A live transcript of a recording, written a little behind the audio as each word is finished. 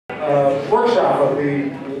workshop of the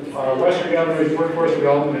Western Governor's Workforce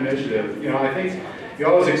Development Initiative. You know, I think you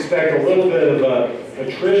always expect a little bit of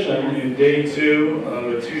attrition in day two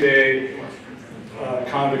of a two-day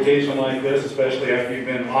convocation like this, especially after you've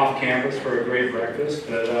been off campus for a great breakfast.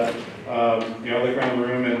 But you know, look around the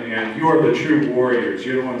room, and you are the true warriors.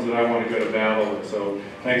 You're the ones that I want to go to battle with. So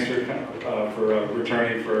thanks for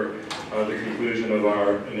returning for the conclusion of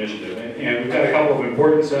our initiative. And we've got a couple of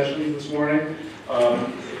important sessions this morning,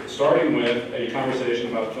 starting with a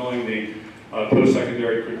conversation about filling the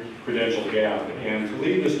post-secondary credential gap. And to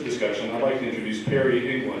lead this discussion, I'd like to introduce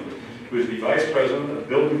Perry England, who is the Vice President of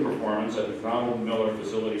Building Performance at Ronald Miller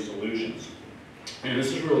Facility Solutions. And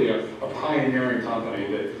this is really a pioneering company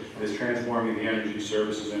that is transforming the energy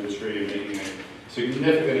services industry and making a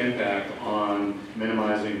significant impact on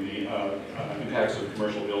minimizing the impacts of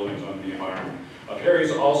commercial buildings on the environment. Perry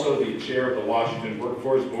is also the chair of the Washington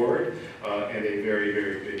Workforce Board and a very,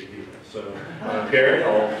 very big deal. So, Perry,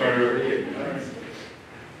 I'll turn it over to you.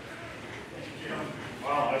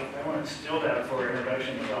 Wow, I want to steal that for an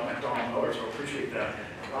introduction about McDonald Miller, so I appreciate that.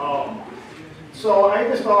 So I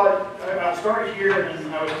just thought I'd start here, and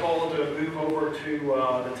then I was told to move over to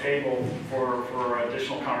the table for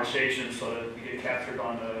additional conversations so that we get captured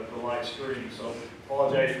on the live stream. So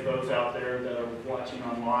apologize for those out there that are watching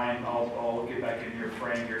online. I'll get back in your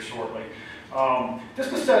frame here shortly. Just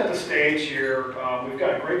to set the stage here, we've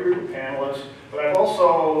got a great group of panelists, but I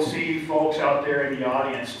also see folks out there in the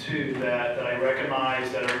audience too that I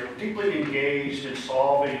recognize that are deeply engaged in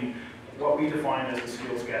solving what we define as a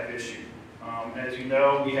skills gap issue. As you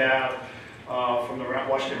know, we have, from the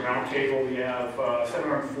Washington Roundtable, we have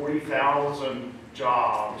 740,000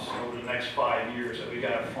 jobs over the next 5 years that we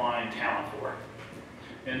got to find talent for.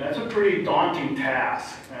 And that's a pretty daunting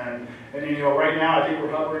task. And you know, right now I think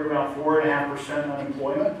we're hovering around 4.5%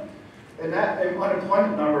 unemployment. And that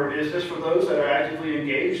unemployment number is just for those that are actively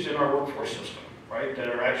engaged in our workforce system, right? That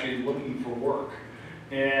are actually looking for work.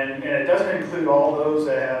 And it doesn't include all those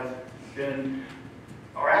that have been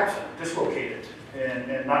are absent, dislocated,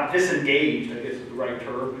 and not disengaged, I guess is the right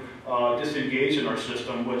term, disengaged in our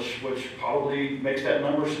system, which probably makes that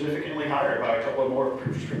number significantly higher by a couple of more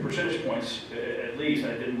percentage points at least.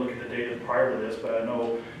 I didn't look at the data prior to this, but I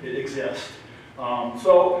know it exists.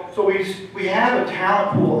 So we have a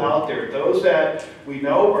talent pool out there, those that we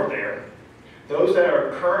know are there, those that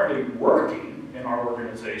are currently working in our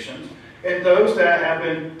organizations, and those that have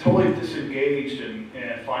been totally disengaged in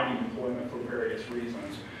finding employment for various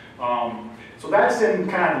reasons. So that's in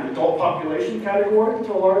kind of the adult population category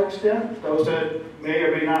to a large extent. Those that may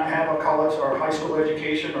or may not have a college or high school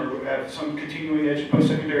education or have some continuing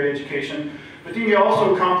post-secondary education. But then you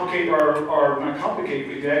also complicate or not complicate,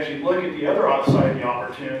 but you actually look at the other side of the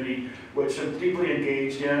opportunity, which I'm deeply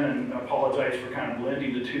engaged in, and I apologize for kind of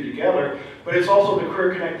blending the two together. But it's also the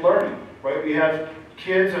Career Connect learning, right? We have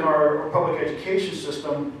kids in our public education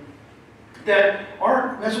system that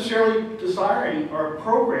aren't necessarily desiring or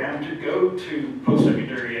programmed to go to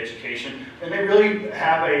post-secondary education, and they really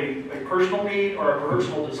have a personal need or a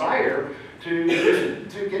personal desire to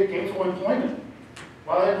get gainful employment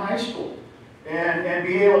while in high school, and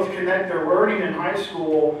be able to connect their learning in high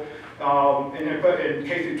school in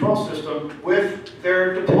K through 12 system with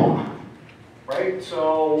their diploma, right?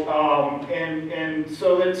 So and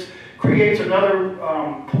so that creates another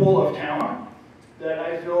pool of talent that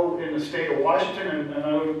I feel in the state of Washington, and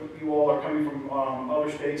I know you all are coming from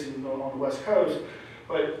other states on the West Coast,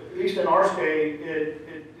 but at least in our state,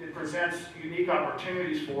 it presents unique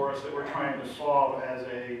opportunities for us that we're trying to solve as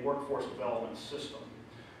a workforce development system.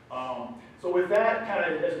 So with that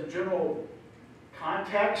kind of as a general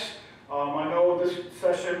context, I know this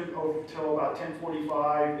session until about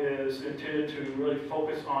 10:45 is intended to really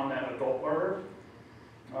focus on that adult learner.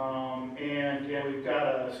 And we've got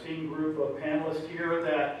a esteemed group of panelists here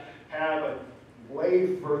that have a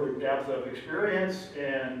way further depth of experience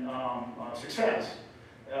and success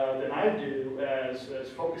than I do as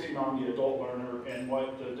focusing on the adult learner and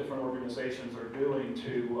what the different organizations are doing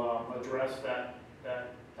to address that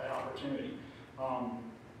opportunity.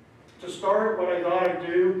 To start, what I thought I'd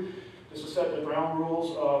do, just to set the ground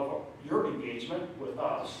rules of your engagement with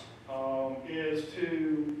us, is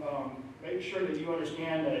to make sure that you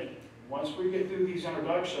understand that once we get through these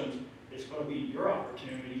introductions, it's going to be your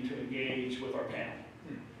opportunity to engage with our panel.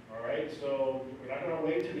 All right, so we're not going to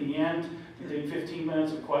wait to the end to take 15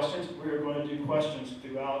 minutes of questions. We're going to do questions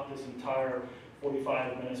throughout this entire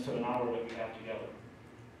 45 minutes to an hour that we have together.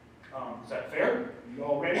 Is that fair? You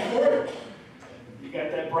all ready for it? You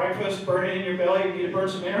got that breakfast burning in your belly? You need to burn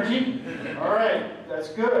some energy? All right, that's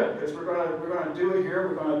good, because we're going to do it here.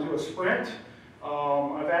 We're going to do a sprint.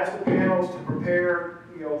 I've asked the panels to prepare,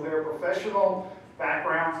 their professional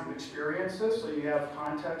backgrounds and experiences, so you have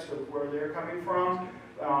context of where they're coming from,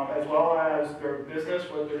 as well as their business,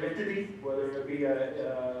 whether their entity, whether it be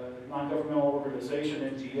a non-governmental organization,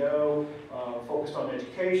 NGO, focused on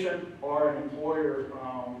education, or an employer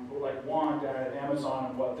like Juan down at Amazon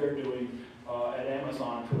and what they're doing at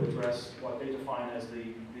Amazon to address what they define as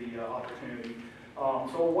the opportunity.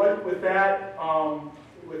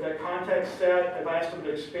 With that context set, I've asked them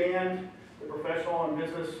to expand the professional and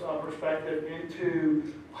business perspective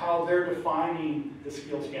into how they're defining the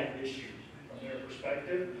skills gap issue from their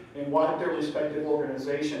perspective and what their respective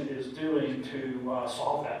organization is doing to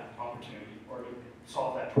solve that opportunity or to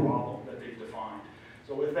solve that problem that they've defined.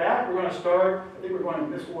 So with that, we're going to start, I think we're going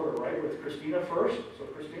in this order, right, with Christina first. So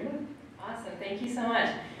Christina? Awesome, thank you so much.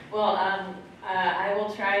 Well, I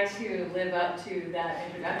will try to live up to that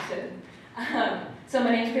introduction. So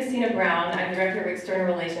my name is Christina Brown. I'm Director of External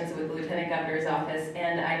Relations with the Lieutenant Governor's Office,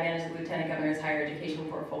 and I manage the Lieutenant Governor's higher education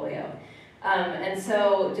portfolio. And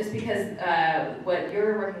so just because what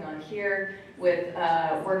you're working on here with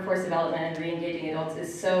workforce development and reengaging adults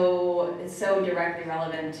is so directly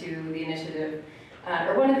relevant to the initiative,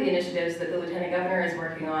 or one of the initiatives that the Lieutenant Governor is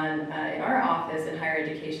working on in our office in higher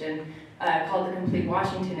education, called the Complete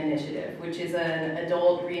Washington Initiative, which is an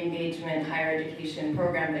adult re-engagement higher education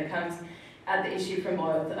program that comes at the issue from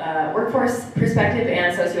both workforce perspective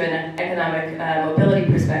and socioeconomic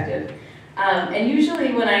mobility perspective. And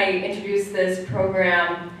usually when I introduce this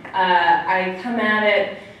program, I come at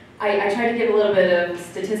it, I try to give a little bit of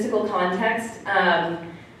statistical context,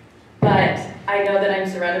 but I know that I'm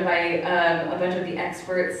surrounded by a bunch of the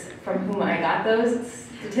experts from whom I got those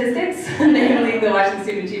statistics, namely the Washington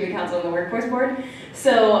Student Achievement Council and the Workforce Board.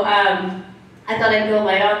 So I thought I'd go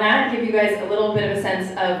light on that, give you guys a little bit of a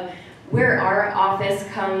sense of where our office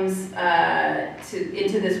comes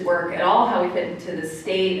into this work at all, how we fit into the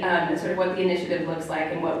state, and sort of what the initiative looks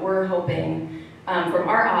like and what we're hoping from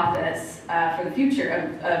our office for the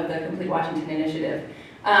future of the Complete Washington Initiative.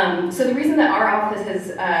 So the reason that our office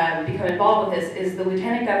has become involved with this is the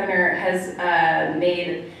Lieutenant Governor has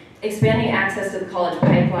made expanding access to the college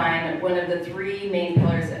pipeline one of the three main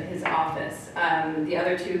pillars of his office, the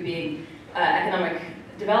other two being economic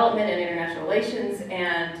development and international relations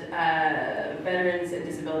and veterans and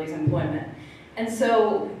disabilities employment. And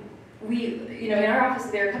so we, in our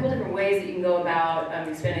office, there are a couple different ways that you can go about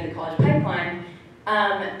expanding the college pipeline.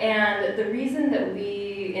 And the reason that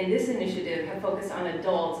we, in this initiative, have focused on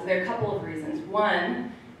adults, there are a couple of reasons.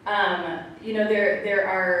 One,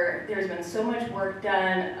 there's been so much work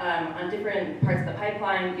done on different parts of the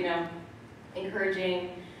pipeline,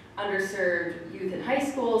 encouraging underserved youth in high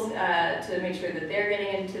schools to make sure that they're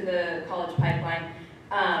getting into the college pipeline,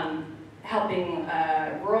 helping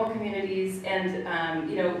rural communities, and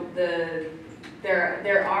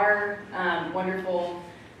there are wonderful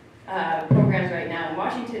programs right now in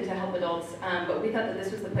Washington to help adults, but we thought that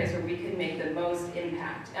this was the place where we could make the most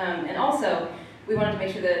impact. And also, we wanted to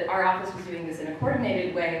make sure that our office was doing this in a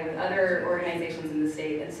coordinated way with other organizations in the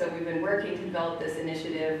state, and so we've been working to develop this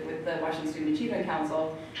initiative with the Washington Student Achievement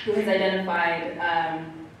Council, who has identified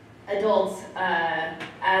adults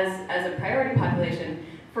as a priority population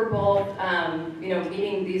for both,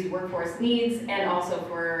 meeting these workforce needs and also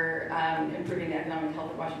for improving the economic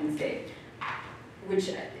health of Washington State, which,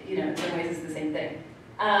 in some ways is the same thing.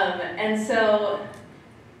 And so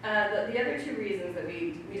the other two reasons that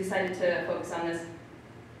we decided to focus on this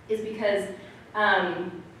is because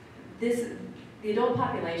the adult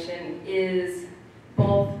population is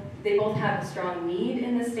they both have a strong need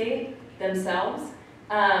in the state themselves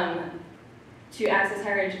to access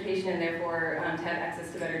higher education and therefore to have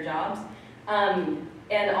access to better jobs.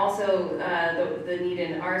 And also the need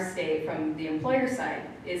in our state from the employer side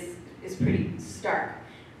is pretty stark.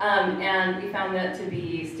 And we found that to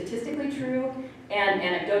be statistically true and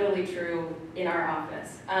anecdotally true in our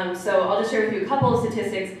office. So I'll just share with you a couple of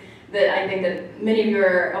statistics that I think that many of you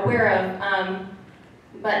are aware of.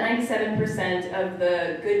 But 97% of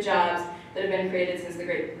the good jobs that have been created since the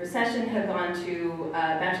Great Recession have gone to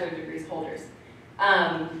bachelor's degrees holders.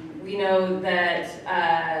 We know that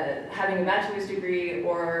having a bachelor's degree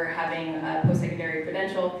or having a post-secondary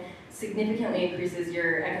credential significantly increases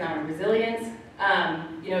your economic resilience.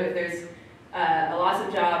 If there's a loss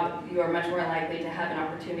of job, you are much more likely to have an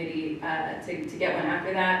opportunity to get one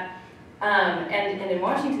after that. And in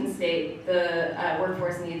Washington State, the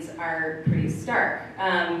workforce needs are pretty stark.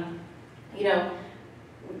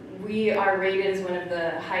 We are rated as one of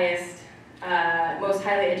the highest, most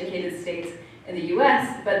highly educated states in the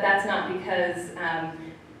U.S., but that's not because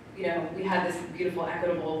you know, we have this beautiful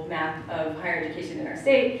equitable map of higher education in our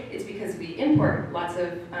state. It's because we import lots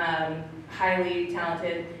of highly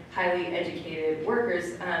talented, highly educated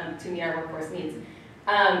workers to meet our workforce needs.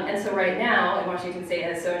 And so right now in Washington State,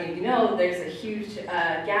 as so many of you know, there's a huge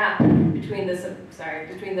gap between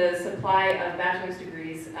the supply of bachelor's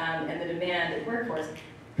degrees and the demand in workforce,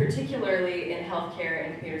 particularly in healthcare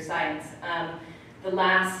and computer science. The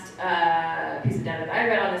last piece of data that I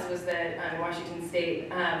read on this was that in Washington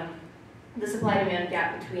State, the supply-demand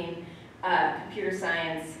gap between computer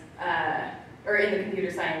science, or in the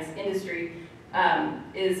computer science industry,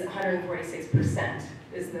 is 146%,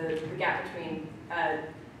 is the gap between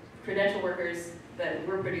credential workers that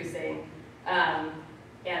we're producing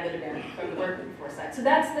and the demand from the workforce side. So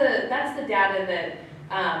that's the data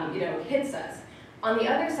that you know, hits us. On the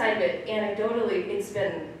other side of it, anecdotally,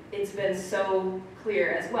 it's been so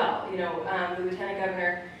clear as well. You know, the Lieutenant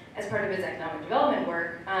Governor, as part of his economic development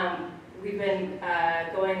work, we've been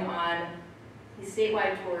going on these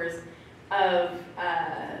statewide tours of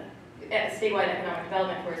statewide economic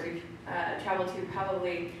development tours. We've traveled to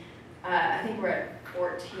probably, I think we're at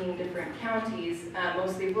 14 different counties,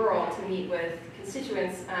 mostly rural, to meet with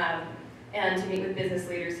constituents and to meet with business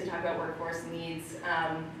leaders to talk about workforce needs,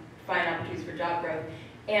 find opportunities for job growth.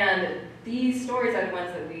 And these stories are the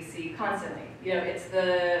ones that we see constantly. You know, it's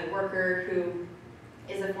the worker who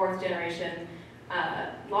is a fourth generation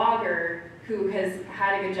logger who has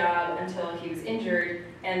had a good job until he was injured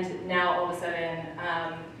and now all of a sudden,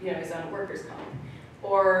 you know, is on workers' comp.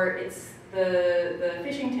 Or it's the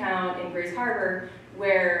fishing town in Grace Harbor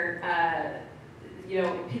where, you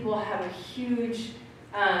know, people have a huge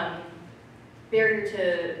barrier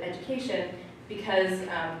to education because,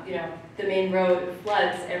 you know, the main road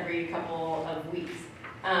floods every couple of weeks.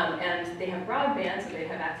 And they have broadband, so they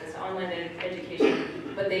have access to online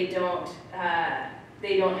education, but they don't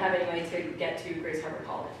have any way to get to Grace Harbor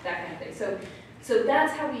College, that kind of thing. So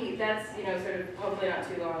that's how that's, you know, sort of hopefully not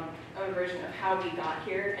too long of a version of how we got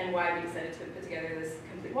here and why we decided to put together this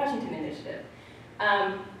Complete Washington initiative.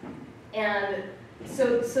 And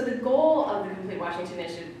so the goal of the Complete Washington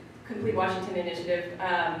Initiative,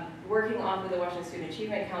 working off of the Washington Student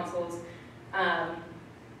Achievement Council's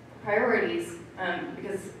priorities,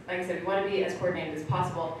 because like I said, we want to be as coordinated as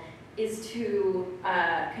possible, is to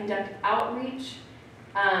conduct outreach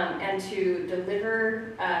and to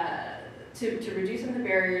deliver, to reduce some of the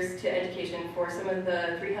barriers to education for some of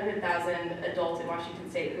the 300,000 adults in Washington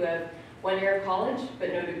State who have 1 year of college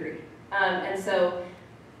but no degree. And so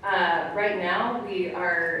right now we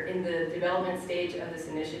are in the development stage of this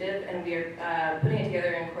initiative, and we are putting it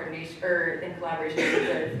together in coordination or in collaboration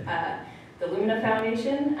with the Lumina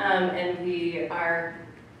Foundation, and we are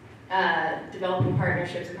developing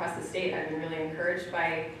partnerships across the state. I've been really encouraged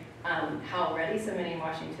by how ready so many in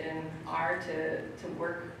Washington are to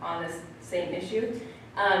work on this same issue.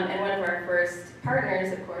 And one of our first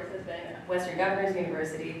partners, of course, has been Western Governors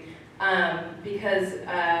University, because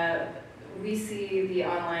we see the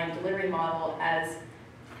online delivery model as,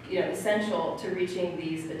 you know, essential to reaching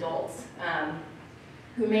these adults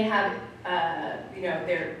who may have, you know,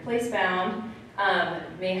 they're place-bound,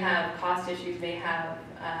 may have cost issues, may have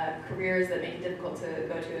careers that make it difficult to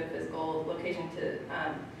go to a physical location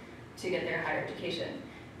to get their higher education.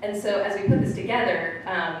 And so as we put this together,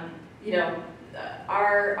 you know,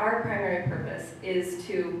 our primary purpose is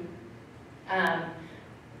to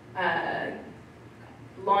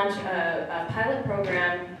launch a pilot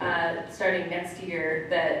program starting next year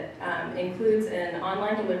that includes an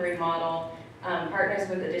online delivery model, partners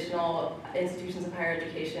with additional institutions of higher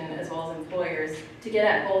education as well as employers to get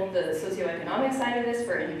at both the socioeconomic side of this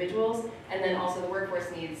for individuals and then also the workforce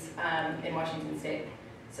needs in Washington State.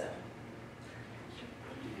 So.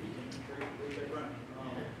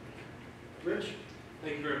 Rich?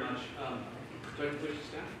 Thank you very much. Do I push this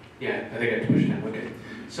down? Yeah, I think I pushed down. Okay.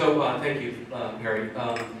 So thank you, Perry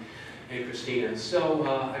and Christina. So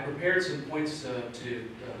I prepared some points to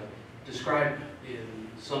describe in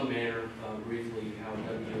some manner briefly how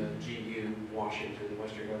WGU Washington,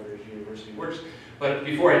 Western Governors University works. But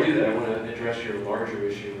before I do that, I want to address your larger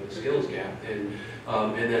issue of the skills gap, and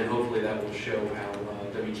then hopefully that will show how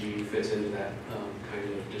WGU fits into that kind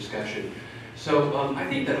of discussion. So I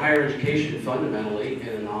think that higher education fundamentally in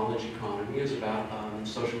a knowledge economy is about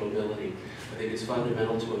social mobility. I think it's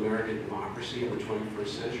fundamental to American democracy in the 21st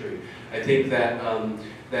century. I think that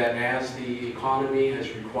that as the economy has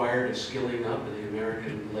required a skilling up in the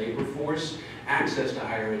American labor force, access to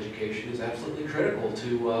higher education is absolutely critical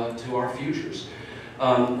to our futures.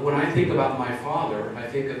 When I think about my father, I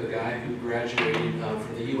think of a guy who graduated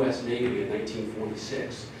from the U.S. Navy in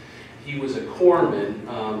 1946. he was a corpsman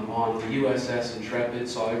on the USS Intrepid,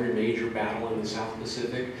 saw every major battle in the South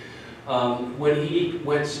Pacific. When he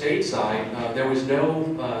went stateside, there was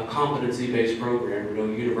no competency-based program or no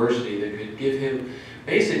university that could give him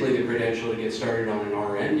basically the credential to get started on an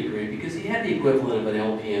RN degree, because he had the equivalent of an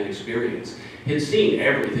LPN experience. He'd seen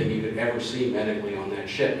everything you could ever see medically on that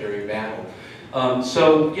ship during battle.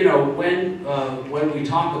 So, you know, when we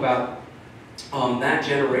talk about that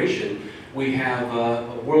generation, we have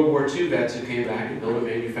World War II vets who came back and built a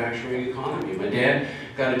manufacturing economy. My dad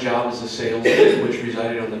got a job as a salesman, which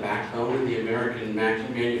resided on the backbone of the American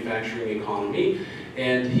manufacturing economy.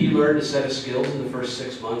 And he learned a set of skills in the first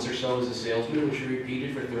 6 months or so as a salesman, which he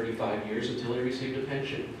repeated for 35 years until he received a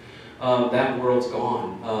pension. That world's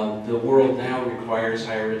gone. The world now requires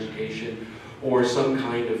higher education or some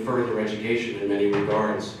kind of further education in many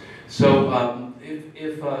regards. So if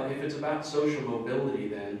it's about social mobility,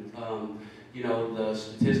 then you know, the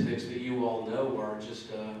statistics that you all know are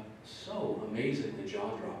just so amazingly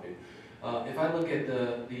jaw-dropping. If I look at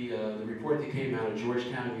the report that came out of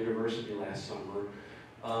Georgetown University last summer,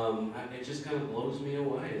 it just kind of blows me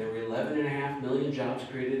away. There were 11.5 million jobs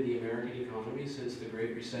created in the American economy since the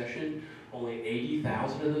Great Recession. Only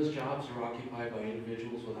 80,000 of those jobs are occupied by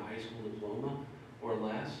individuals with a high school diploma or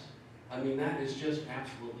less. I mean, that is just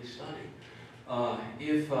absolutely stunning.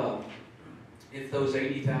 If those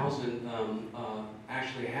 80,000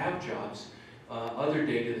 actually have jobs, other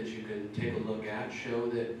data that you can take a look at show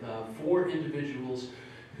that for individuals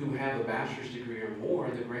who have a bachelor's degree or more,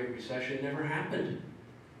 the Great Recession never happened.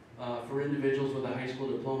 For individuals with a high school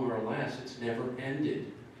diploma or less, it's never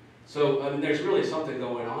ended. So I mean, there's really something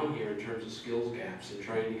going on here in terms of skills gaps and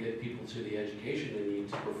trying to get people to the education they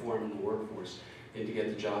need to perform in the workforce and to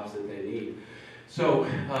get the jobs that they need. So,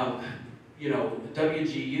 you know,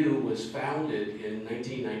 WGU was founded in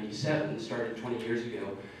 1997, started 20 years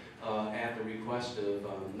ago, at the request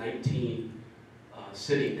of 19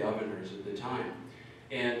 sitting governors at the time.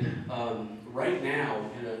 And right now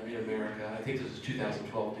in America, I think this is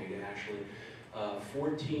 2012 data actually,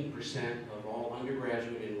 14% of all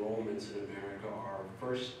undergraduate enrollments in America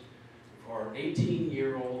are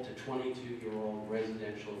 18-year-old to 22-year-old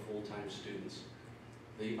residential full-time students.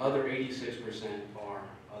 The other 86% are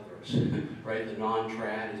others, right? The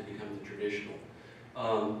non-trad has become the traditional.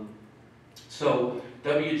 So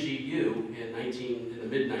WGU in the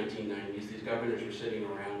mid-1990s, these governors were sitting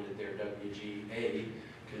around at their WGA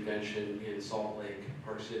convention in Salt Lake,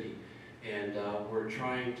 Park City, and we're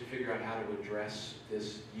trying to figure out how to address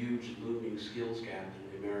this huge looming skills gap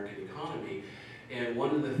in the American economy. And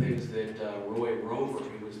one of the things that Roy Romer,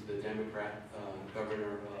 who was the Democrat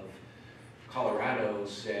governor of Colorado,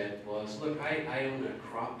 said was, look, I own a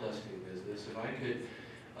crop dusting business. If I could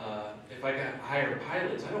hire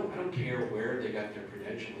pilots, I don't care where they got their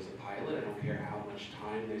credential as a pilot. I don't care how much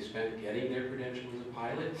time they spent getting their credential as a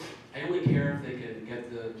pilot. I only care if they can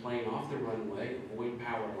get the plane off the runway, avoid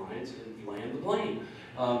power lines, and land the plane.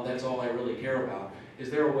 That's all I really care about. Is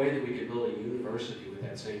there a way that we could build a university with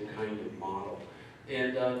that same kind of model?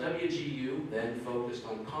 And WGU then focused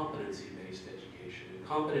on competency-based education. And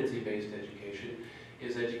competency-based education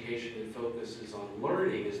is education that focuses on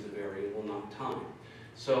learning as the variable, not time.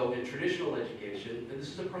 So in traditional education, and this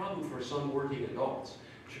is a problem for some working adults,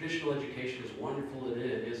 traditional education, as wonderful as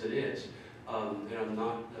it is, and I'm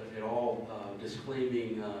not at all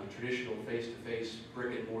disclaiming traditional face-to-face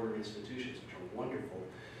brick-and-mortar institutions, which are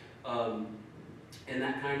wonderful. In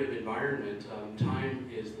that kind of environment, time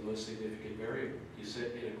is the most significant variable. You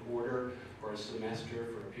sit in a quarter or a semester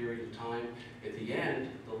for a period of time. At the end,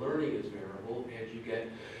 the learning is variable, and you get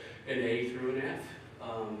an A through an F.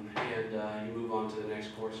 And you move on to the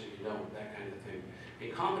next course or you don't, that kind of thing.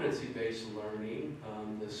 In competency-based learning,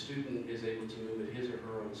 the student is able to move at his or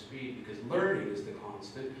her own speed because learning is the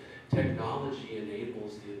constant. Technology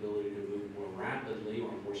enables the ability to move more rapidly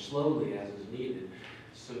or more slowly as is needed.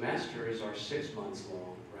 Semesters are 6 months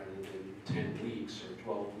long rather than 10 weeks or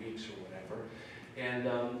 12 weeks or whatever. And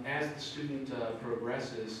as the student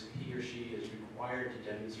progresses, he or she is required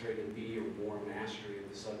to demonstrate a B or more mastery of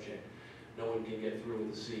the subject. No one can get through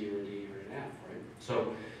with a C or a D or an F, right?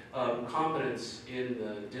 So competence in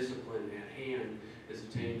the discipline at hand is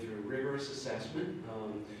attained through rigorous assessment.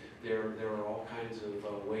 There are all kinds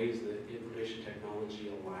of ways that information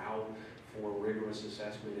technology allow for rigorous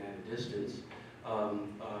assessment at a distance.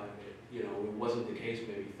 You know, it wasn't the case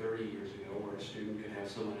maybe 30 years ago where a student could have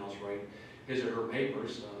someone else write his or her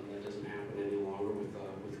papers. That doesn't happen any longer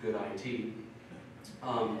with good IT.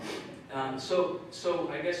 So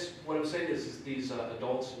I guess what I'm saying is these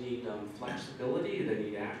adults need flexibility, they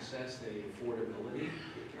need access, they need affordability.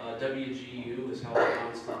 WGU has held a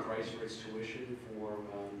constant price for its tuition for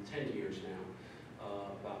 10 years now,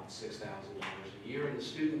 about $6,000 a year, and the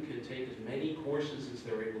student can take as many courses as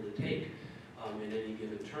they're able to take in any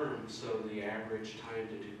given term. So the average time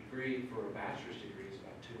to degree for a bachelor's degree is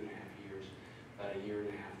about 2.5 years, about 1.5 years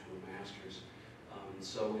to a master's.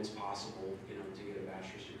 So it's possible, to get a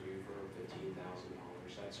bachelor's degree for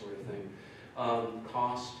 $15,000, that sort of thing.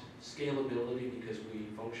 Cost, scalability, because we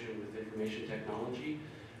function with information technology,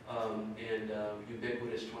 and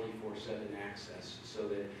ubiquitous 24/7 access, so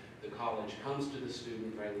that the college comes to the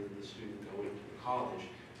student rather than the student going to the college,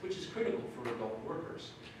 which is critical for adult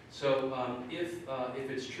workers. So if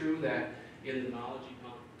it's true that in the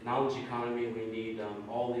knowledge economy we need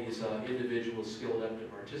all these individuals skilled up to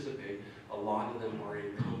participate, a lot of them are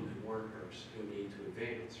incumbent workers who need to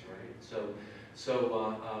advance, right? So a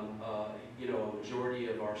majority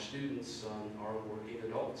of our students are working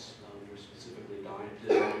adults. We're specifically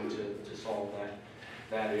designed to solve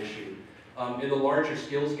that issue. In the larger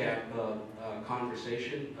skills gap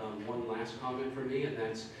conversation, one last comment from me, and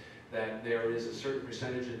that's that there is a certain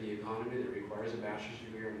percentage of the economy that requires a bachelor's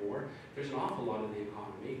degree or more. There's an awful lot of the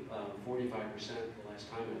economy, 45% the last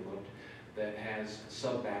time I looked, that has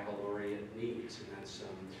sub-baccalaureate needs, and that's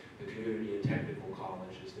the community and technical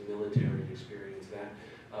colleges, the military experience, that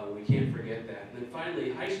we can't forget that. And then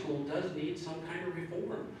finally, high school does need some kind of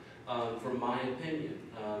reform, from my opinion.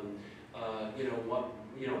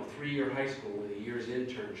 3-year high school with a year's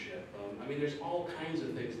internship. I mean, there's all kinds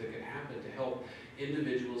of things that can happen to help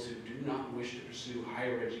individuals who do not wish to pursue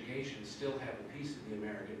higher education still have a piece of the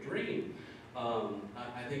American dream.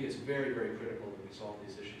 I think it's very, very critical that we solve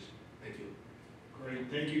these issues. Thank you. Great,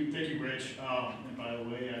 thank you, Rich. And by the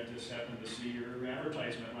way, I just happened to see your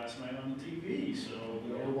advertisement last night on the TV, so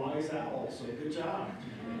the old wise owl, so good job.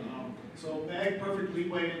 So Meg, perfect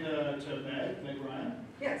leeway to Meg Ryan.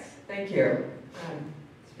 Yes, thank you.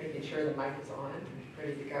 Just making sure the mic is on and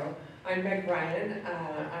ready to go. I'm Meg Ryan.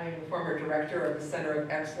 I'm a former director of the Center of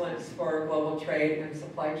Excellence for Global Trade and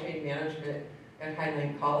Supply Chain Management at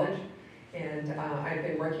Highland College. And I've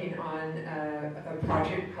been working on a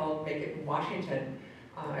project called Make It in Washington.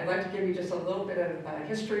 I'd like to give you just a little bit of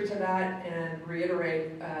history to that and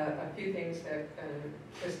reiterate a few things that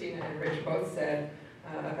Christina and Rich both said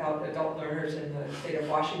about adult learners in the state of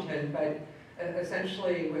Washington, but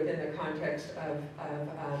essentially within the context of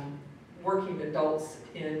working adults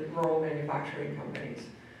in rural manufacturing companies.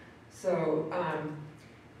 So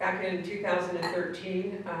back in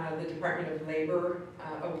 2013, the Department of Labor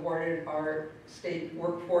awarded our state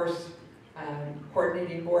workforce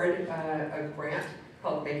coordinating board a grant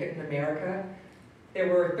called Make It in America.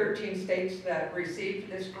 There were 13 states that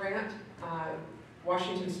received this grant.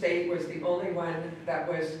 Washington State was the only one that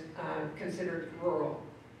was considered rural.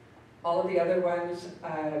 All of the other ones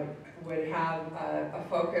would have a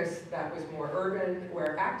focus that was more urban,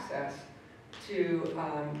 where access to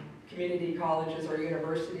community colleges or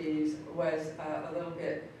universities was a little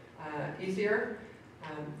bit easier.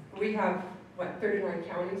 We have, 39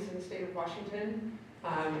 counties in the state of Washington.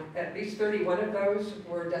 At least 31 of those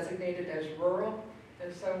were designated as rural.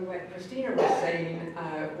 And so what Christina was saying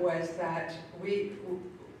was that we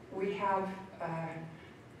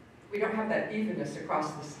don't have that evenness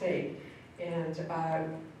across the state, and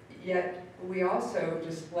yet we also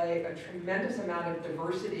display a tremendous amount of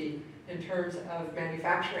diversity in terms of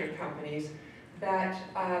manufacturing companies that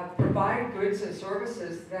provide goods and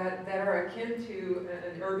services that are akin to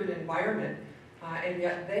an urban environment, and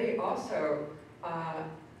yet they also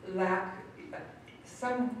lack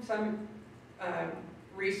some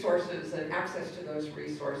resources and access to those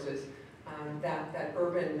resources that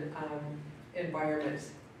urban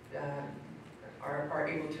environments are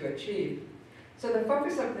able to achieve. So the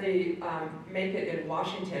focus of the Make It in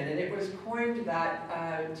Washington, and it was coined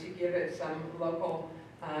that to give it some local,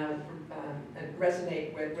 and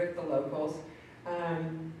resonate with the locals,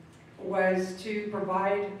 was to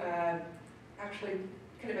provide actually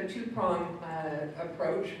kind of a two-pronged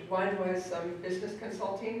approach. One was some business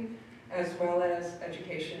consulting as well as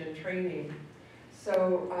education and training.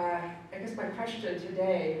 So I guess my question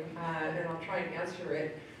today, and I'll try and answer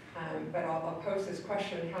it, but I'll pose this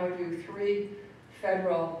question: how do 3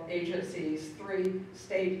 federal agencies, 3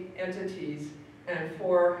 state entities, and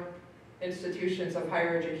 4 institutions of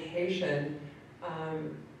higher education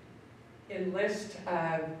enlist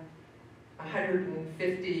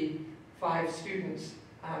 155 students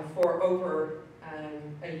for over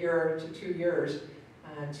a year to 2 years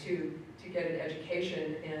to get an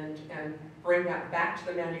education and bring that back to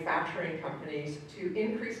the manufacturing companies to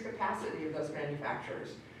increase capacity of those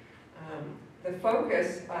manufacturers? the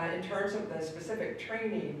focus in terms of the specific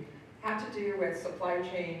training had to do with supply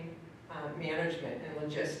chain management and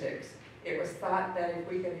logistics. It was thought that if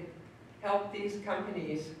we could help these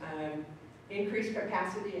companies increase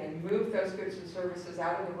capacity and move those goods and services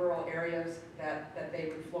out of the rural areas, that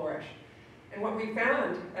they would flourish. And what we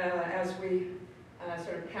found as we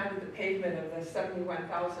sort of pounded the pavement of the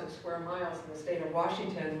 71,000 square miles in the state of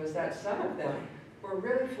Washington was that some of them were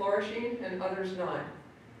really flourishing and others not.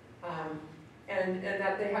 And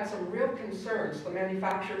that they had some real concerns, the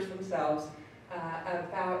manufacturers themselves,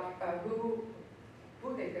 about who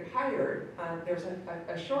they could hire. There's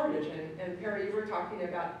a shortage, and Perry, you were talking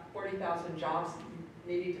about 40,000 jobs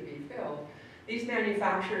needing to be filled. These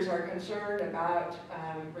manufacturers are concerned about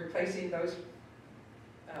replacing those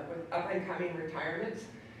with up-and-coming retirements,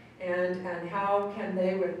 and how can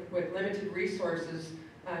they, with limited resources,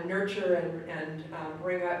 nurture and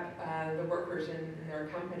bring up the workers in their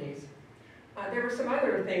companies. There were some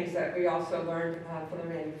other things that we also learned from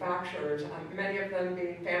the manufacturers, many of them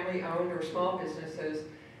being family-owned or small businesses,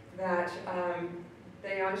 that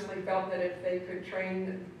they honestly felt that if they could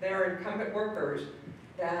train their incumbent workers,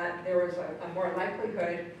 that there was a more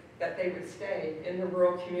likelihood that they would stay in the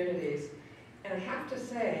rural communities. And I have to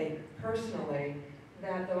say, personally,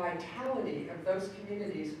 that the vitality of those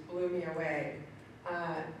communities blew me away.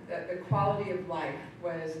 That the quality of life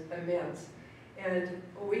was immense. And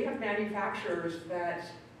we have manufacturers that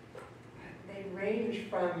they range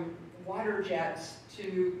from water jets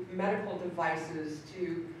to medical devices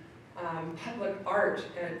to public art,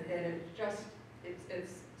 and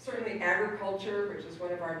it's certainly agriculture, which is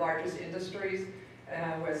one of our largest industries,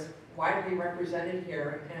 was widely represented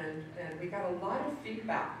here, and we got a lot of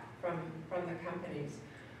feedback from the companies.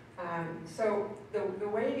 So the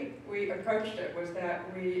way we approached it was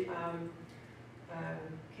that we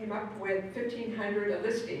came up with 1,500, a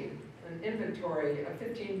listing, an inventory of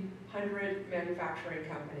 1,500 manufacturing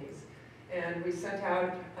companies. And we sent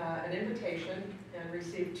out an invitation and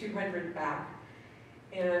received 200 back.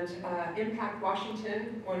 And Impact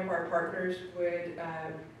Washington, one of our partners, would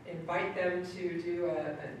invite them to do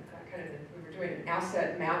we were doing an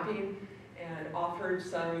asset mapping and offered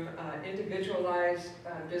some individualized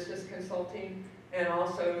business consulting and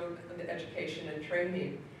also the education and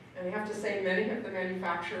training. And I have to say, many of the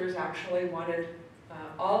manufacturers actually wanted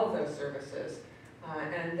all of those services.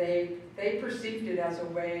 And they perceived it as a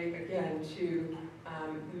way, again, to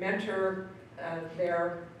mentor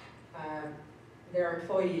their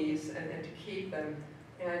employees and to keep them.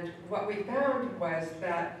 And what we found was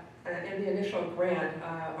that in the initial grant,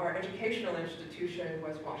 our educational institution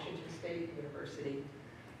was Washington State University.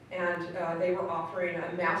 And they were offering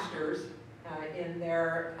a master's in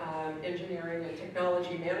their engineering and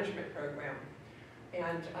technology management program.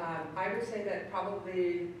 And I would say that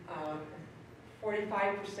probably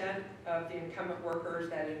 45% of the incumbent workers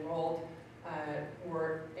that enrolled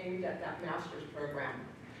were aimed at that master's program.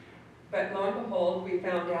 But lo and behold, we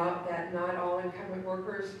found out that not all incumbent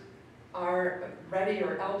workers are ready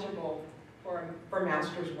or eligible for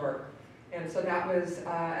master's work. And so that was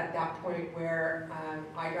at that point where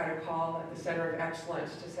I got a call at the Center of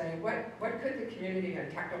Excellence to say, what could the community and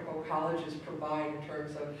technical colleges provide in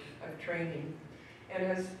terms of training? And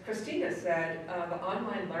as Christina said, the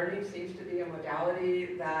online learning seems to be a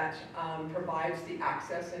modality that provides the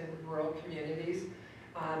access in rural communities.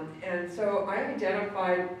 And so I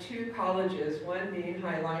identified two colleges, one being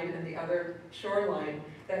Highline and the other Shoreline,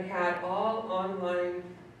 that had all online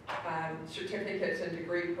certificates and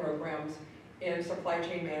degree programs in supply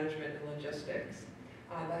chain management and logistics.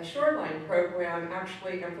 The Shoreline program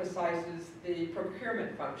actually emphasizes the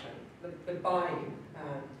procurement function, the buying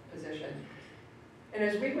position. And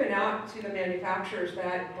as we went out to the manufacturers,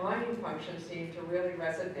 that buying function seemed to really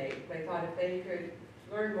resonate. They thought if they could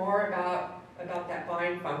learn more about that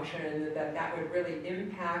buying function, that would really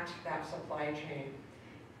impact that supply chain.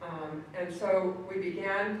 And so we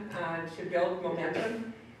began to build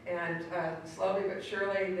momentum, and slowly but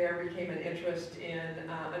surely there became an interest in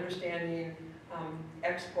understanding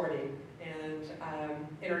exporting and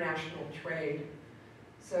international trade.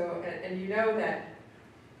 So, and you know that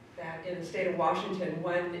in the state of Washington,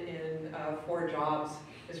 1 in 4 jobs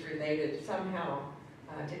is related somehow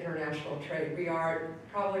to international trade. We are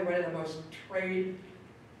probably one of the most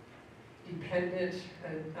trade-dependent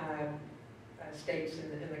states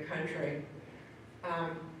in the country.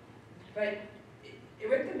 But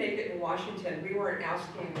with the Make It in Washington, we weren't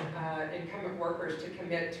asking incumbent workers to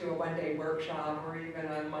commit to a 1-day workshop or even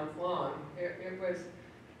a month long. It was,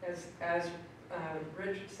 as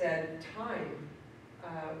Rich said, time.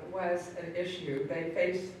 was an issue. They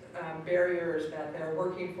face barriers that they're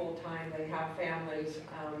working full-time, they have families,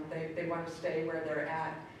 they want to stay where they're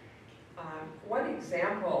at. One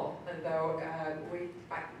example, though,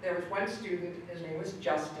 there was one student, his name was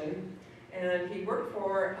Justin, and he worked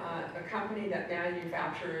for a company that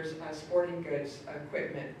manufactures sporting goods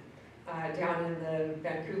equipment down in the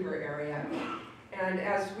Vancouver area. And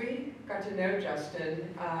as we got to know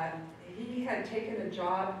Justin, he had taken a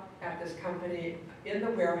job at this company in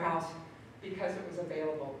the warehouse because it was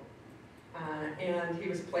available. And he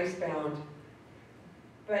was place-bound.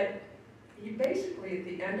 But he basically, at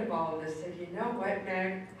the end of all of this, said, you know what,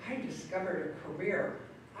 Meg? I discovered a career.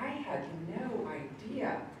 I had no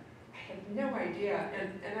idea. I had no idea.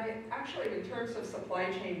 And I actually, in terms of supply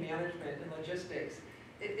chain management and logistics,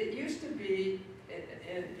 it used to be,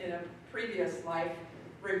 in a previous life,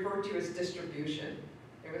 referred to as distribution.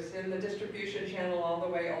 It was in the distribution channel all the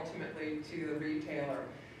way ultimately to the retailer.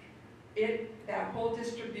 That whole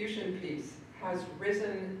distribution piece has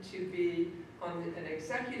risen to be on an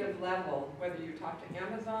executive level, whether you talk to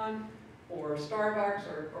Amazon or Starbucks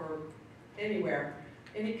or anywhere,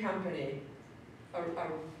 any company, a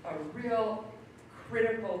real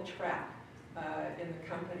critical track in the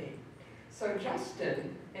company. So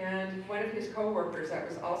Justin and one of his coworkers that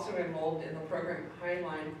was also enrolled in the program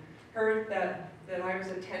Highline heard that I was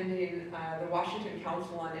attending the Washington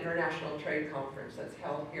Council on International Trade Conference that's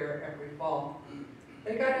held here every fall.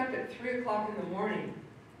 They got up at 3 o'clock in the morning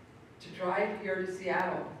to drive here to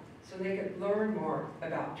Seattle so they could learn more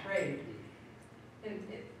about trade. And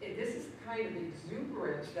this is the kind of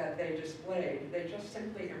exuberance that they displayed. They just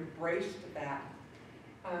simply embraced that.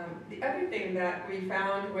 The other thing that we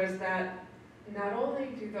found was that not only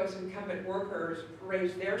do those incumbent workers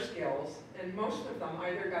raise their skills, and most of them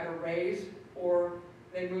either got a raise or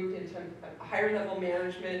they moved into a higher level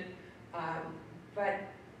management, but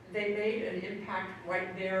they made an impact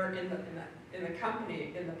right there in the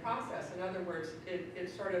company, in the process. In other words,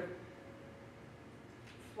 it sort of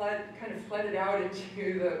kind of flooded out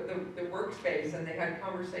into the workspace, and they had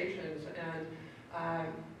conversations, and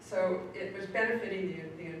so it was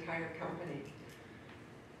benefiting the entire company.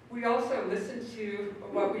 We also listened to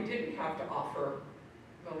what we didn't have to offer,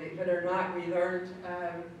 believe it or not. We learned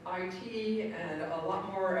IT and a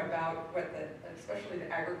lot more about what especially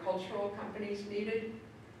the agricultural companies needed.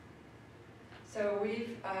 So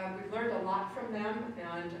we've learned a lot from them,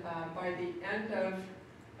 and by the end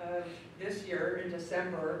of this year, in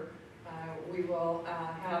December, we will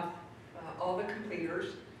have all the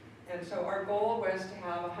completers. And so our goal was to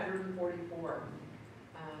have 144.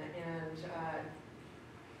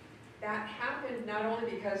 That happened not only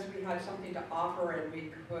because we had something to offer and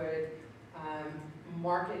we could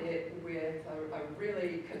market it with a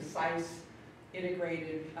really concise,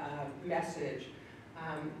 integrated message,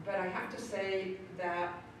 but I have to say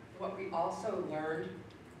that what we also learned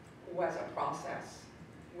was a process.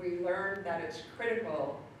 We learned that it's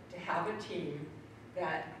critical to have a team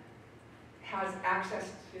that has access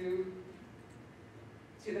to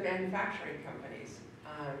the manufacturing companies.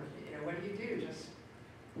 You know, what do? Just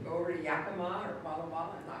go over to Yakima or Walla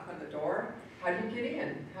Walla and knock on the door? How do you get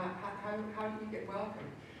in? How do you get welcome?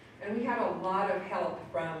 And we had a lot of help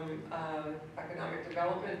from economic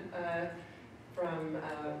development, from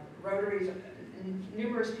Rotaries,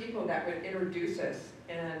 numerous people that would introduce us.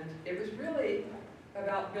 And it was really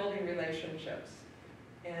about building relationships.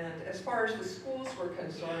 And as far as the schools were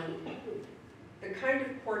concerned, the kind of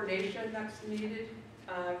coordination that's needed,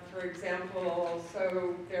 for example,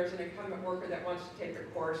 so there's an incumbent worker that wants to take a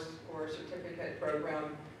course or a certificate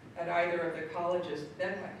program at either of the colleges,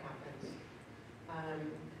 then what happens?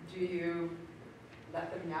 Do you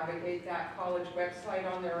let them navigate that college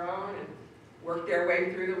website on their own and work their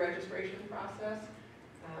way through the registration process?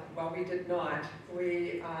 Well, we did not.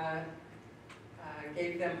 We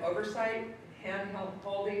gave them oversight, handheld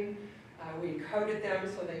holding. We coded them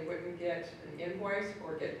so they wouldn't get an invoice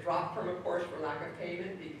or get dropped from a course for lack of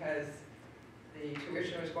payment because the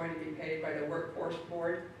tuition was going to be paid by the workforce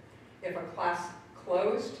board. If a class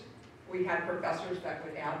closed, we had professors that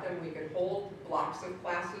would add them. We could hold blocks of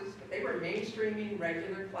classes, but they were mainstreaming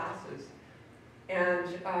regular classes. And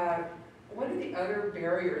one of the other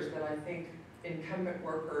barriers that I think incumbent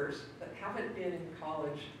workers that haven't been in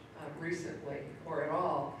college recently or at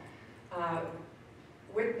all,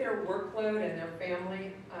 with their workload and their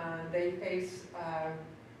family, they face,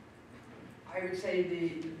 I would say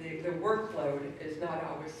the workload is not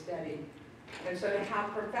always steady. And so to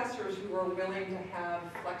have professors who are willing to have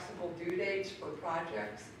flexible due dates for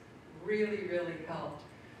projects really, really helped.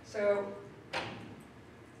 So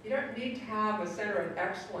you don't need to have a center of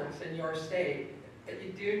excellence in your state. that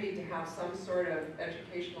you do need to have some sort of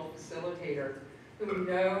educational facilitator who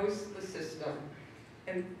knows the system.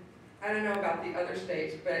 And I don't know about the other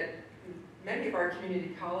states, but many of our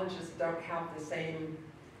community colleges don't have the same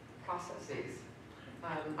processes.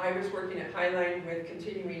 I was working at Highline with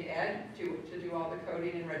continuing ed to do all the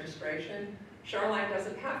coding and registration. Shoreline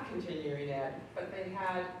doesn't have continuing ed, but they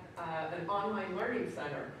had an online learning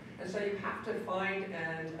center. And so you have to find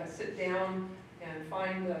and sit down and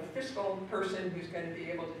find the fiscal person who's going to be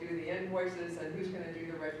able to do the invoices and who's going to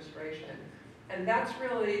do the registration. And that's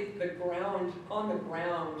really the ground, on the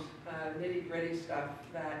ground, nitty-gritty stuff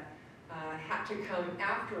that had to come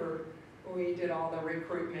after we did all the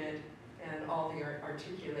recruitment and all the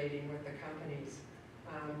articulating with the companies.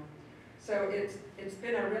 So it's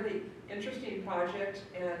been a really interesting project,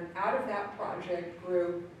 and out of that project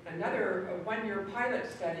grew another one-year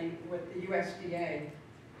pilot study with the USDA.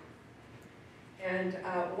 And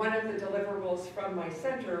one of the deliverables from my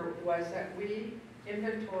center was that we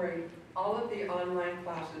inventoried all of the online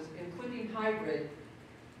classes, including hybrid,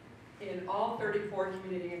 in all 34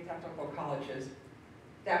 community and technical colleges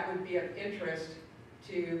that would be of interest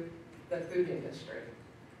to the food industry.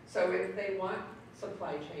 So if they want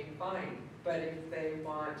supply chain, fine. But if they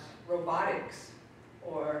want robotics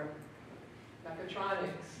or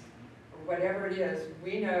mechatronics or whatever it is,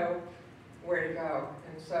 we know where to go.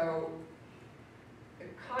 And so the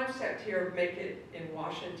concept here of Make It in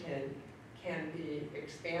Washington can be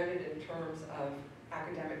expanded in terms of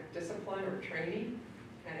academic discipline or training,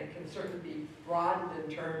 and it can certainly be broadened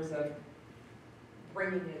in terms of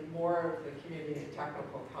bringing in more of the community and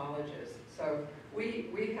technical colleges. So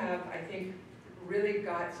we have, I think, really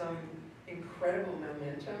got some incredible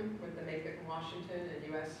momentum with the Make It in Washington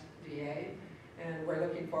and USDA, and we're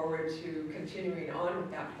looking forward to continuing on with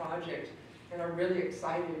that project, and are really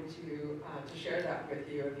excited to share that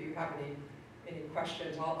with you. If you have any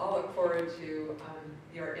questions, I'll look forward to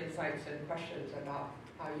your insights and questions about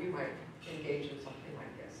how you might engage in something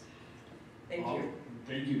like this. Thank you.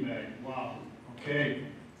 Thank you, Meg. Wow. Okay,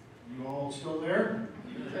 you all still there?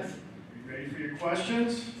 Yes. Are you ready for your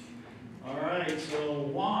questions? All right, so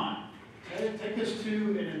Juan, take us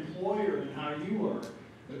to an employer and how you are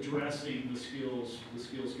addressing the skills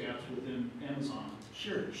gaps within Amazon.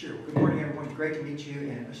 Sure. Good morning, everyone. Great to meet you,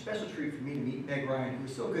 and a special treat for me to meet Meg Ryan, who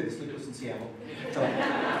was so good to sleep with us in Seattle. So,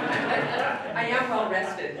 I am well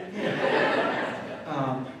rested.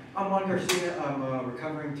 I'm Juan Garcia. I'm a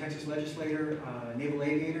recovering Texas legislator, naval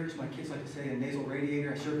aviator, my kids like to say, a nasal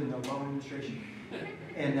radiator. I served in the Obama administration.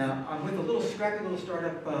 And I'm with a little scrappy little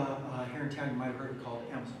startup here in town you might have heard of called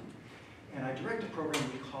Amazon. And I direct a program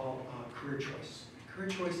we call Career Choice. Career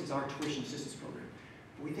Choice is our tuition assistance program.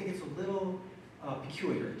 But we think it's a little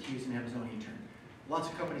peculiar, to use an Amazonian term. Lots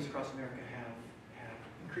of companies across America have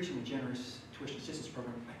increasingly generous tuition assistance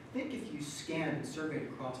programs. I think if you scan and survey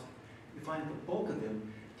across, you find that the bulk of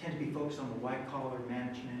them tend to be focused on the white-collar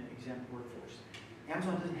management exempt workforce.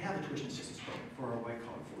 Amazon doesn't have a tuition assistance program for our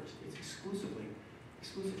white-collar force. It's exclusively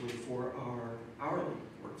for our hourly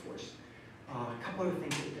workforce. A couple other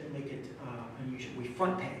things that make it unusual. We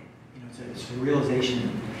front pay. You know, it's a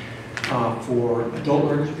realization for adult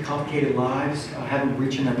learners with complicated lives, having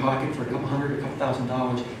reach in their pocket for a couple hundred, a couple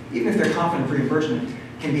 $1,000s, even if they're confident of reimbursement,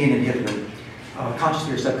 can be an inhibitor,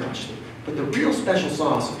 consciously or subconsciously. But the real special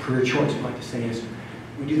sauce of Career Choice, I'd like to say, is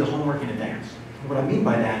we do the homework in advance. What I mean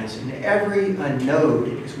by that is in every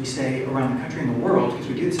node, as we say, around the country and the world, because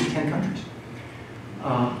we do this in 10 countries,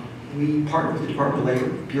 we partner with the Department of Labor,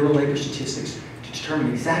 Bureau of Labor Statistics, to determine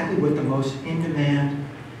exactly what the most in-demand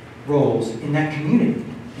roles in that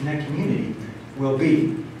community will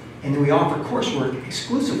be. And then we offer coursework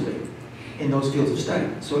exclusively in those fields of study.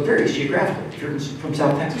 So it varies geographically. If you're from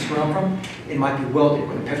South Texas, where I'm from, it might be welding,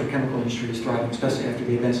 where the petrochemical industry is thriving, especially after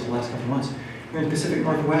the events of the last couple of months. If you're in the Pacific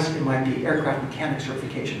Northwest, it might be aircraft mechanic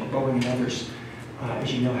certification, where Boeing and others,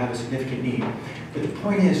 as you know, have a significant need. But the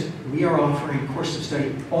point is, we are offering courses of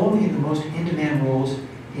study only in the most in-demand roles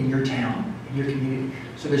in your town, in your community.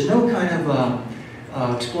 So there's no kind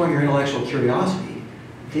of exploring your intellectual curiosity.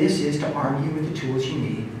 This is to arm you with the tools you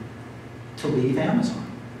need to leave Amazon,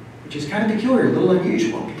 which is kind of peculiar, a little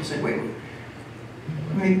unusual. People say, wait,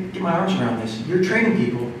 let me get my arms around this. You're training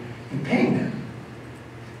people and paying them.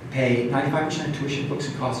 You pay 95% of tuition, books,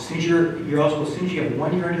 and costs. As soon as you're eligible, as soon as you have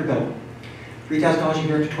 1 year under your belt, $3,000 a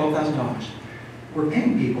year to $12,000. We're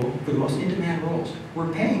paying people for the most in-demand roles.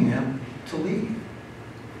 We're paying them to leave.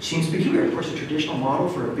 Which seems peculiar. Of course, the traditional model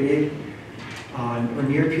for a big or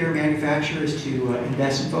near-peer manufacturer is to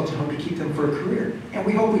invest in folks and hope to keep them for a career. And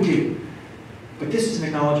we hope we do. But this is an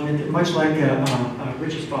acknowledgement that much like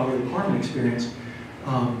Rich's father, the Corman experience,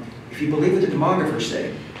 If you believe what the demographers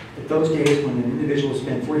say, that those days when an individual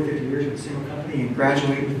spent 40, 50 years with a single company and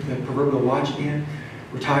graduate with the proverbial watch at the end,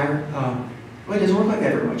 retire, well, it doesn't work like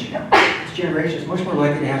that very much now. This generation is much more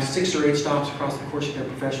likely to have 6 or 8 stops across the course of their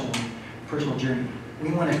professional and personal journey.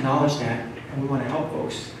 We want to acknowledge that, and we want to help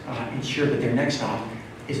folks ensure that their next stop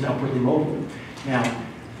is an upwardly mobile. Now,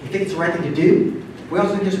 we think it's the right thing to do. We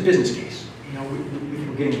also think there's a business case. You know,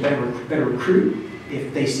 we're getting a better recruit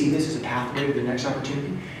if they see this as a pathway to their next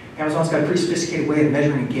opportunity. Amazon's got a pretty sophisticated way of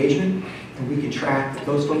measuring engagement, and we can track that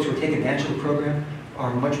those folks who are taking advantage of the program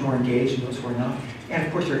are much more engaged than those who are not. And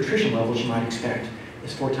of course, their attrition levels, you might expect,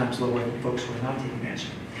 is 4 times lower than folks who are not taking advantage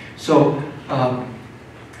of it. So,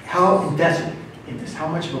 how invested in this? How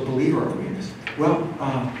much of a believer are we in this? Well,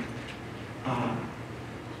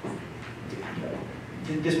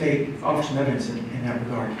 this may offer some evidence in that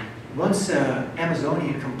regard. Once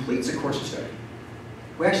Amazonian completes a course of study,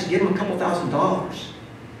 we actually give them a couple $1,000s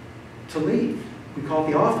to leave. We call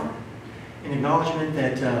it the offer. An acknowledgement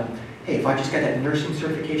that, hey, if I just got that nursing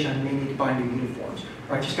certification, I may need to buy new uniforms.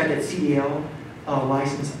 Or I just got that CDL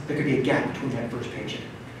license, there could be a gap between that first paycheck.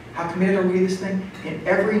 How committed are we to this thing? In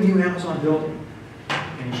every new Amazon building,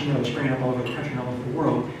 and as you know, it's springing up all over the country and all over the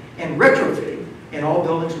world, and retrofitting in all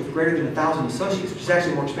buildings with greater than 1,000 associates, which is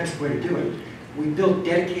actually a more expensive way to do it, we built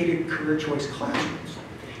dedicated career choice classrooms.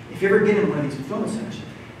 If you've ever been in one of these fulfillment centers,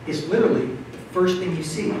 it's literally the first thing you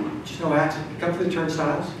see, just no accident. You come through the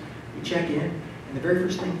turnstiles, you check in, and the very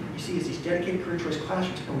first thing you see is these dedicated career choice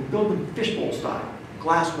classrooms, and we build them fishbowl style,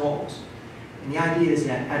 glass walls. And the idea is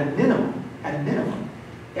that at a minimum,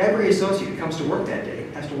 every associate who comes to work that day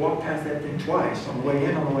has to walk past that thing twice, on the way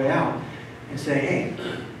in, on the way out, and say, hey,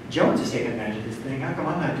 Jones is taking advantage of this thing, how come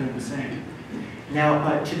I'm not doing the same?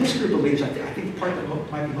 Now, to this group of leaders, I think the part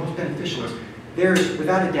that might be most beneficial is there's,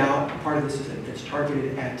 without a doubt, a part of this is that's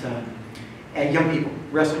targeted at young people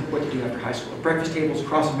wrestling with what to do after high school. At breakfast tables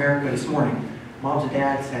across America this morning, moms and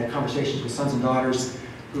dads had conversations with sons and daughters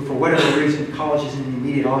who, for whatever reason, college isn't an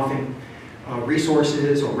immediate offing,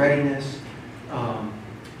 resources or readiness,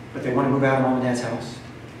 but they want to move out of mom and dad's house,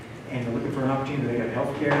 and they're looking for an opportunity. They got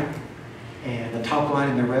health care, and the top line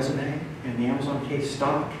in their resume, and the Amazon case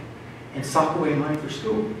stock, and sock away money for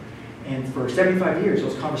school. And for 75 years,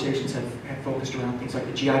 those conversations have focused around things like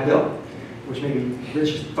the GI Bill, which maybe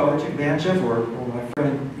Rich's father took advantage of, or my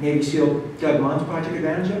friend Navy SEAL Doug Munn's probably took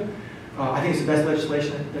advantage of. I think it's the best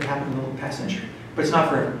legislation that happened in the past century, but it's not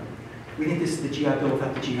for everyone. We think this is the GI Bill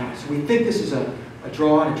without the GI. So we think this is a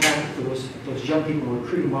draw and attractive for those young people who are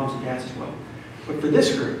recruiting moms and dads as well. But for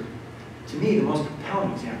this group, to me, the most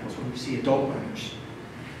compelling example is when we see adult learners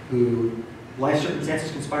who life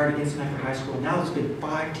circumstances conspired against them after high school. Now it's been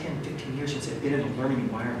 5, 10, 15 years since they've been in a learning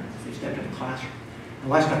environment. They've stepped in the classroom. And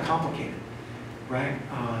life's got complicated, right?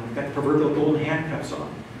 They've got the proverbial golden handcuffs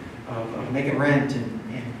on of making rent and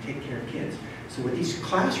taking care of kids. So what these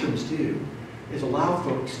classrooms do is allow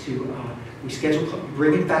folks to, we schedule,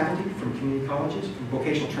 bring in faculty from community colleges, from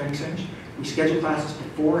vocational training centers. We schedule classes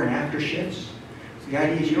before and after shifts. So the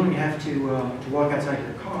idea is you don't even have to walk outside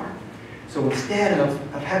your car. So instead of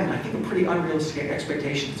having, I think, a pretty unrealistic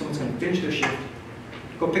expectation that someone's going to finish their shift,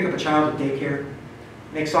 go pick up a child at daycare,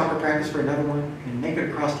 make soccer practice for another one, and make it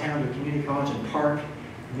across town to a community college and park,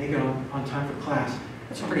 and make it on time for class,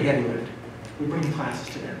 that's a pretty heavy lift. We bring the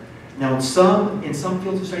classes to them. Now in some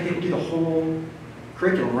fields of study, they can do the whole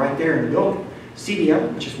curriculum right there in the building.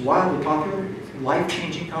 CDL, which is wildly popular,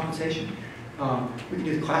 life-changing compensation. We can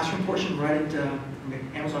do the classroom portion right at the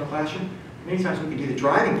Amazon Classroom. Many times we can do the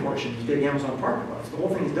driving portion, these big Amazon parking lots. The whole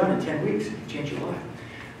thing is done in 10 weeks if you change your life.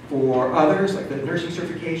 For others, like the nursing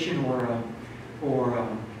certification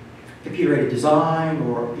or computer-aided design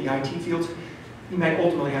or the IT fields, you might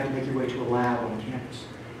ultimately have to make your way to a lab on campus.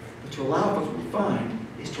 But to allow folks, what we find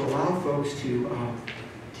is to allow folks to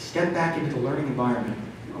step back into the learning environment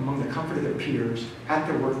among the comfort of their peers, at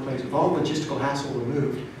their workplace, with all logistical hassle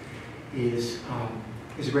removed, is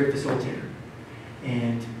a great facilitator.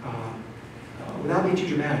 And without being too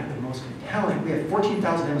dramatic, the most compelling, we have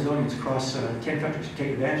 14,000 Amazonians across 10 countries who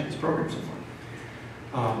take advantage of this program so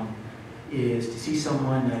far, is to see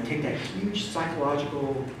someone take that huge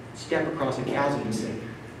psychological step across the chasm and say,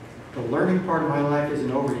 the learning part of my life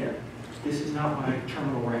isn't over yet. This is not my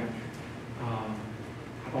terminal rank.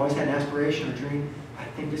 I've always had an aspiration or dream. I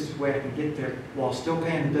think this is the way I can get there while still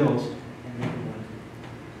paying the bills and making money.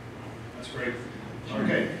 That's great.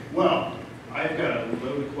 Okay, well, I've got a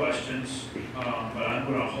load of questions, but I'm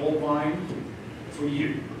going to hold mine for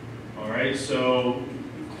you. All right, so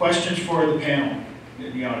questions for the panel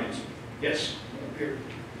in the audience. Yes, up here.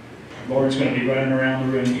 Lauren's going to be running around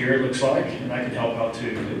the room here, it looks like, and I can help out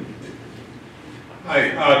too.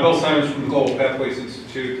 Hi, Bill Simons from the Global Pathways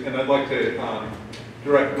Institute, and I'd like to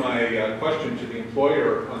direct my question to the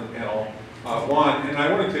employer on the panel, Juan, and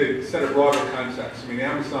I wanted to set a broader context. I mean,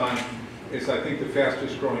 Amazon is, I think, the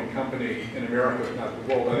fastest growing company in America, if not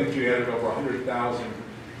the world. I think you added over 100,000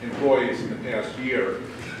 employees in the past year.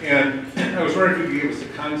 And I was wondering if you could give us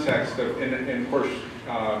the context of, and of course,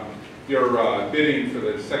 your bidding for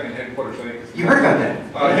the second headquarters, I think. You heard about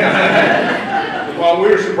that? Yeah. Well, we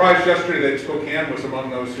were surprised yesterday that Spokane was among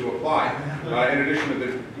those who applied, in addition to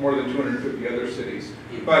the more than 250 other cities.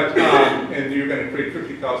 But, and you're going to create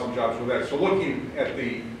 50,000 jobs with that. So looking at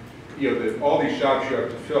the, all these jobs you have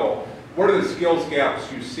to fill, what are the skills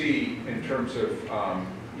gaps you see in terms of,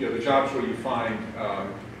 the jobs where you find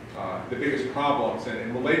the biggest problems?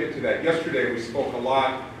 And related to that, yesterday we spoke a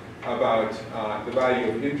lot about the value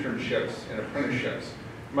of internships and apprenticeships.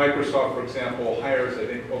 Microsoft, for example, hires, I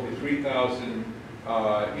think, over 3,000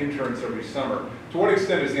 interns every summer. To what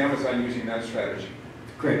extent is Amazon using that strategy?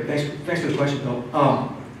 Great, thanks for the question, Bill.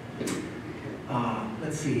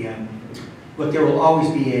 Let's see. Look, there will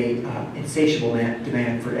always be a insatiable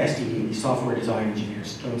demand for SDE, software design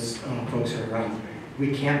engineers. Those folks are,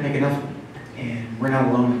 we can't make enough of them, and we're not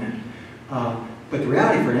alone in that. But the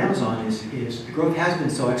reality for Amazon is the growth has been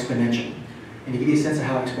so exponential. And to give you a sense of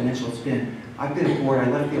how exponential it's been, I've been aboard,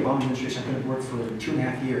 I left the Obama administration, I've been aboard for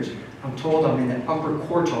 2.5 years. I'm told I'm in the upper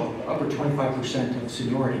quartile, upper 25% of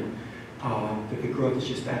seniority, that the growth is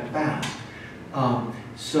just that fast.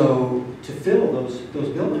 So to fill those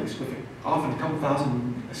buildings with often a couple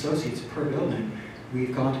thousand associates per building,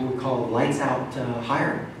 we've gone to what we call lights out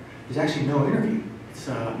hiring. There's actually no interview.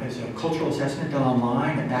 There's a cultural assessment done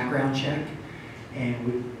online, a background check, and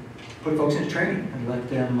we put folks into training and let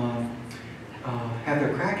them have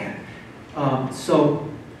their crack at it.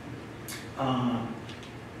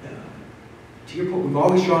 To your point, we've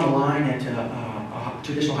always drawn a line at a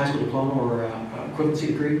traditional high school diploma or equivalency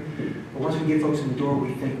degree, but once we get folks in the door,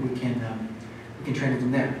 we think we can train them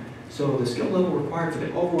from there. So the skill level required for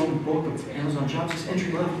the overwhelming bulk of Amazon jobs is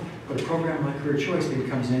entry level, but a program like Career Choice maybe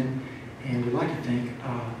comes in, and we'd like to think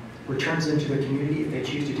returns them to their community if they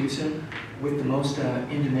choose to do so, with the most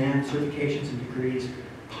in-demand certifications and degrees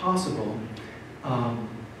possible.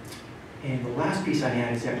 And the last piece I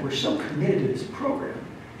had is that we're so committed to this program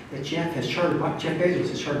that Jeff Bezos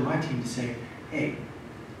has chartered my team to say, hey,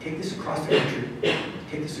 take this across the country,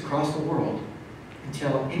 take this across the world, and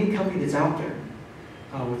tell any company that's out there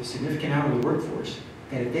with a significant hourly workforce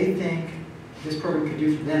that if they think this program could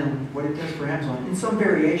do for them what it does for Amazon in some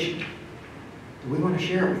variation, we want to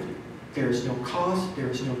share it with you. There is no cost, there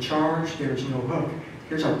is no charge, there is no hook.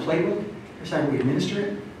 Here's our playbook, here's how we administer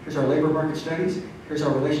it, here's our labor market studies, here's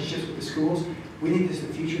our relationships with the schools. We think this is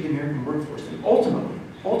the future of the American workforce. And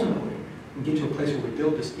ultimately, we get to a place where we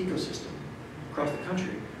build this ecosystem across the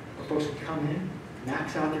country where folks can come in,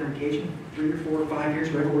 max out their engagement, 3 or 4 or 5 years,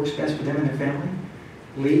 whatever works best for them and their family,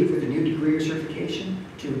 leave with a new degree or certification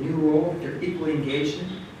to a new role that they're equally engaged in.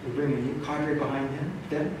 We bring a new cadre behind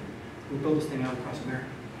them. We build this thing out across America.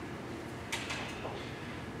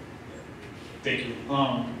 Thank you.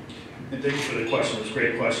 And thank you for the question. It was a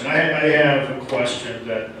great question. I have a question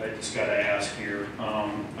that I just got to ask here.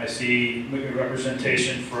 I see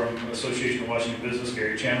representation from Association of Washington Business,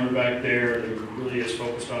 Gary Chandler back there, who really is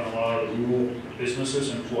focused on a lot of the rural businesses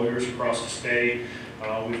and employers across the state.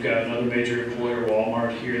 We've got another major employer,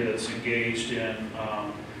 Walmart, here that's engaged in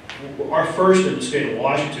our first in the state of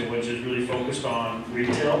Washington, which is really focused on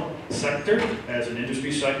retail sector as an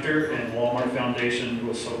industry sector, and Walmart Foundation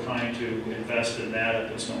was so kind to invest in that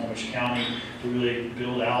at the Snohomish County to really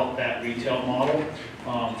build out that retail model.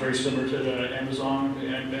 Very similar to the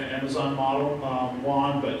Amazon model,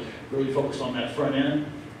 Juan, but really focused on that front end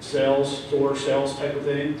sales, store sales type of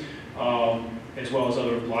thing, as well as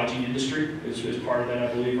other lodging industry is part of that,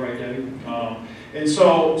 I believe, right, Debbie? And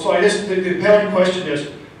so I guess the compelling question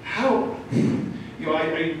is, how,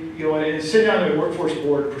 sitting on the workforce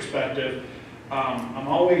board perspective, I'm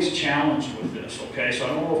always challenged with this, okay? So I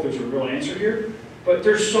don't know if there's a real answer here, but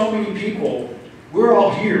there's so many people, we're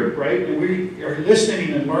all here, right? And we are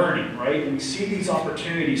listening and learning, right? And we see these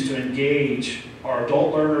opportunities to engage our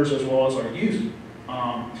adult learners as well as our youth.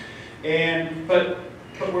 But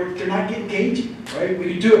they're not getting engaging, right?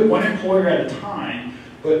 We can do it one employer at a time,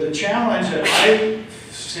 but the challenge that I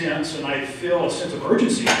sense and I feel a sense of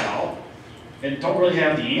urgency about, and don't really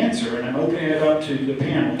have the answer, and I'm opening it up to the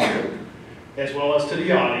panel here, as well as to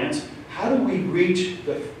the audience, how do we reach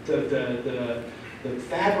the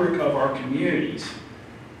fabric of our communities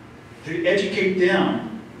to educate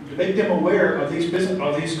them, to make them aware of these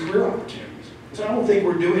career opportunities? Because I don't think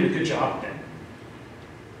we're doing a good job at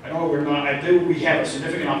that. know we have a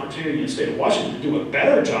significant opportunity in the state of Washington to do a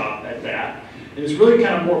better job at that. And it's really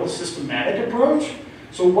kind of more of a systematic approach.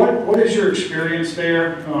 So what is your experience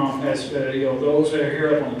there as those that are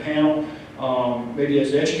here up on the panel, maybe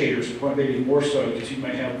as educators, maybe more so because you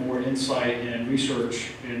may have more insight and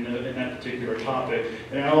research in that particular topic.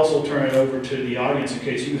 And I also turn it over to the audience in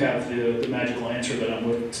case you have the magical answer that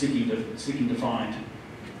I'm seeking to find.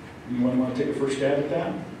 Anyone want to take a first stab at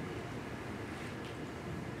that?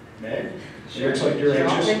 Meg? Sure. It looks like you're Sure,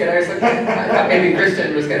 I'll anxious. take it. I thought maybe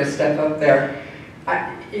Kristen was going to step up there.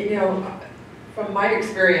 From my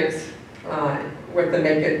experience with the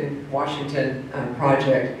Make It in Washington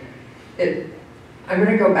project, I'm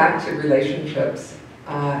going to go back to relationships.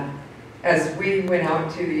 As we went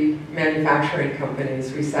out to the manufacturing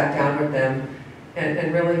companies, we sat down with them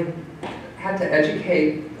and really had to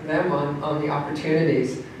educate them on the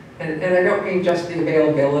opportunities. And I don't mean just the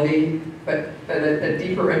availability, but a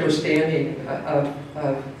deeper understanding of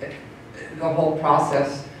the whole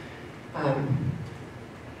process.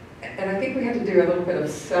 And I think we had to do a little bit of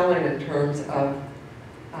selling in terms of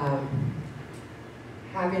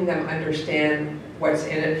having them understand what's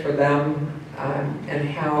in it for them and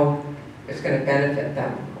how it's going to benefit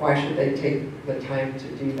them. Why should they take the time to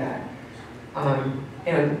do that?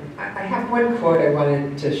 And I have one quote I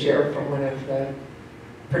wanted to share from one of the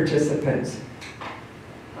participants.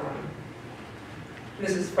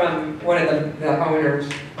 This is from one of the owners.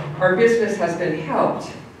 Our business has been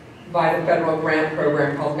helped by the federal grant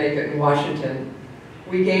program called Make It in Washington.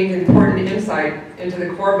 We gained important insight into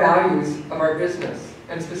the core values of our business,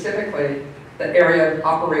 and specifically the area of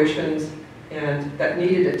operations and that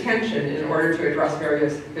needed attention in order to address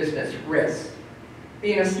various business risks.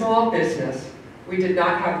 Being a small business, we did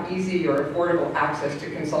not have easy or affordable access to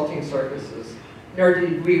consulting services, nor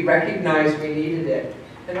did we recognize we needed it.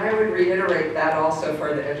 And I would reiterate that also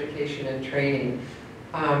for the education and training.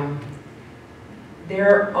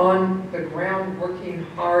 They're on the ground working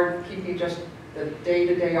hard, keeping just the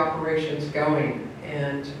day-to-day operations going.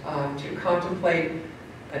 And to contemplate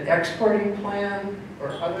an exporting plan or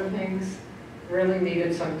other things really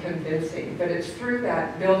needed some convincing. But it's through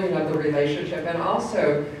that building of the relationship and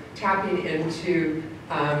also tapping into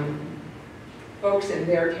folks in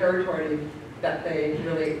their territory that they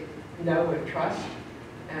really know and trust,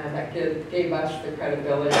 and that gave us the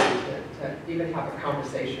credibility to even have a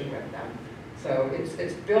conversation with them. So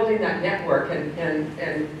it's building that network,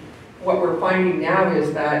 and what we're finding now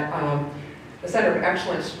is that the Center of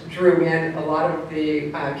Excellence drew in a lot of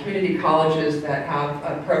the community colleges that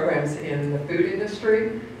have programs in the food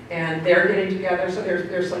industry, and they're getting together. So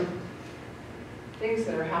there's some things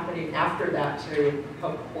that are happening after that to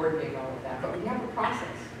help coordinate all of that. But we have a process.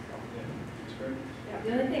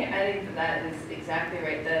 The only thing I think that is exactly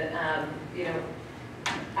right, that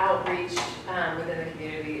outreach within the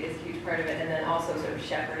community is a huge part of it, and then also sort of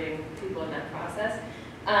shepherding people in that process.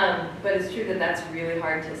 But it's true that that's really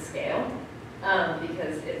hard to scale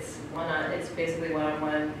because it's basically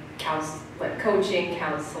one-on-one like coaching,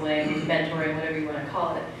 counseling, mentoring, whatever you want to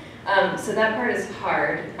call it. So that part is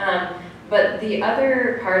hard. But the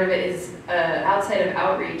other part of it is outside of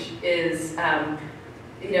outreach is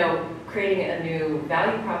creating a new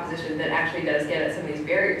value proposition that actually does get at some of these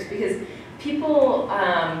barriers, because people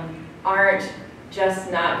aren't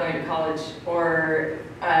just not going to college or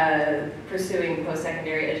pursuing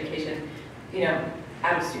post-secondary education,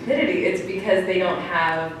 out of stupidity. It's because they don't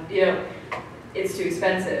have, it's too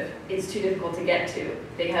expensive, it's too difficult to get to,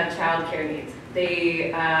 they have childcare needs,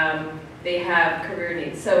 they have career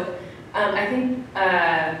needs. So I think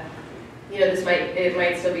it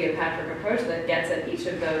might still be a patchwork approach that gets at each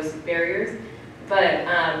of those barriers, but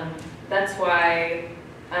that's why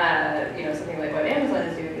something like what Amazon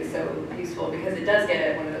is doing is so useful, because it does get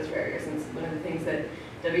at one of those barriers. And one of the things that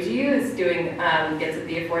WGU is doing gets at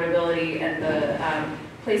the affordability and the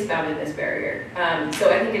place boundedness barrier.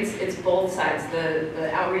 So I think it's both sides,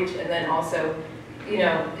 the outreach, and then also in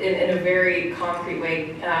a very concrete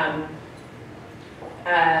way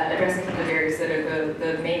addressing some of the barriers that are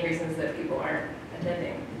the main reasons that people aren't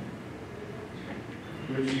attending.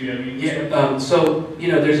 So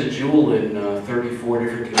there's a jewel in 34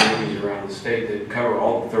 different communities around the state that cover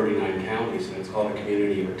all 39 counties, and it's called a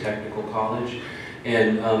community or technical college.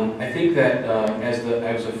 And I think that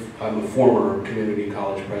I'm a former community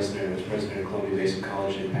college president. I was president of Columbia Basin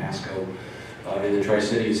College in Pasco, in the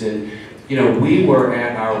Tri-Cities, and we were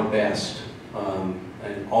at our best,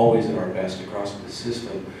 and always at our best across the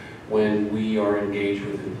system, when we are engaged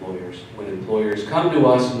with employers. When employers come to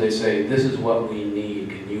us and they say, this is what we need,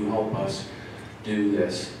 can you help us do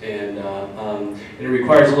this. And it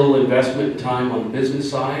requires a little investment time on the business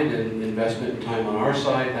side and investment time on our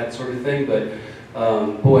side, that sort of thing. But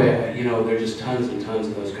boy, you know, there's just tons and tons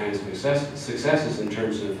of those kinds of successes in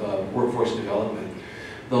terms of workforce development.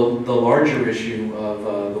 The larger issue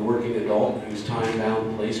of the working adult who's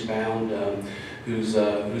time-bound, place-bound, whose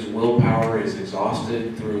willpower is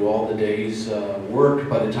exhausted through all the day's work,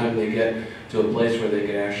 by the time they get to a place where they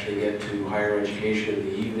can actually get to higher education in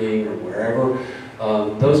the evening or wherever,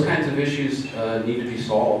 those kinds of issues need to be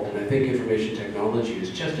solved. And I think information technology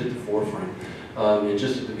is just at the forefront. And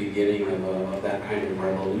just at the beginning of that kind of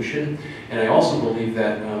revolution. And I also believe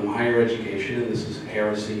that higher education, and this is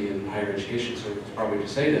heresy in higher education, so it's probably to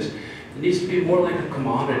say this, it needs to be more like a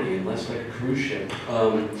commodity and less like a cruise ship.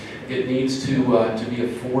 It needs to be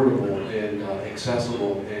affordable and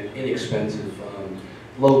accessible and inexpensive,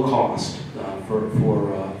 low cost for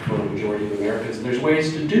a majority of Americans. And there's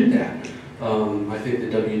ways to do that. I think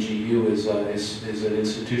the WGU is an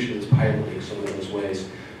institution that's piloting some of those ways.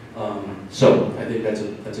 So I think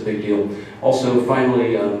that's a big deal. Also,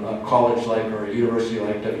 finally, a college like, or a university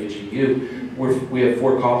like WGU, we have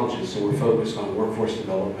 4 colleges, so we're focused on workforce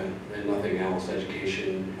development and nothing else: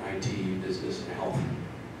 education, IT, business, and health.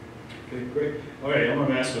 Okay, great. All right, I'm going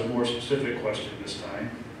to ask a more specific question this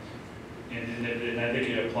time, and I think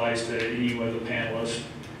it applies to any of the panelists.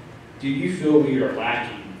 Do you feel we are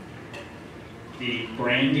lacking the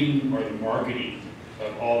branding or the marketing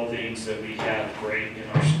of all the things that we have great in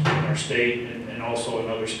our state and also in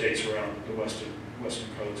other states around the western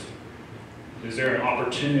coast? Is there an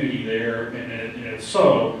opportunity there, and if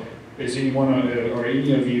so, is anyone or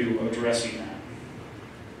any of you addressing that?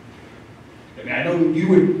 I mean, I know you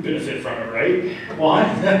would benefit from it, right?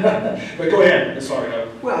 Juan? But go ahead. Sorry.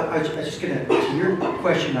 Well, I was just going to answer your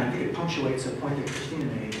question. I think it punctuates a point that Christina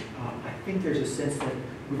made. I think there's a sense that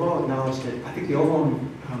we've all acknowledged that I think the overwhelming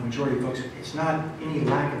majority of folks, it's not any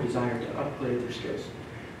lack of desire to upgrade their skills.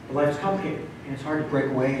 But life is complicated, and it's hard to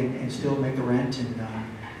break away and still make the rent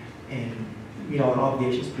and meet all the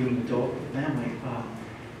obligations of being an adult with a family.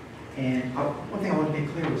 And one thing I want to make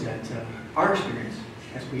clear was that our experience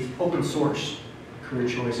as we open source career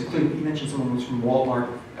choice, including, you mentioned someone was from Walmart,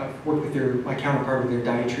 worked with my counterpart with their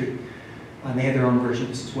dietary, and they had their own version of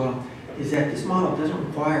this as well, is that this model doesn't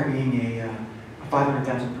require being a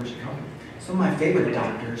 500,000 person company. Some of my favorite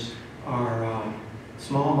adopters are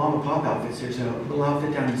small mom and pop outfits. There's a little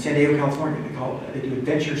outfit down in San Diego, California. They do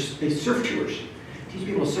adventures, they surf tours, teach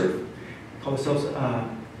people to surf. They call themselves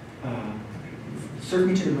Surf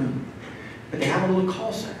Me to the Moon. But they have a little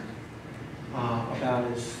call center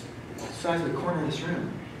about as the size of the corner of this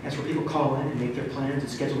room. That's where people call in and make their plans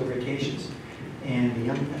and schedule their vacations. And the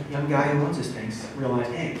young guy who owns this thing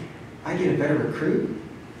realized, hey, I get a better recruit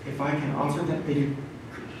if I can offer them, they do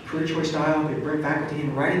career choice style, they bring faculty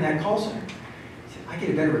in right in that call center. I get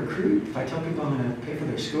a better recruit if I tell people I'm going to pay for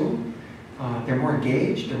their school. They're more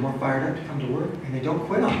engaged, they're more fired up to come to work, and they don't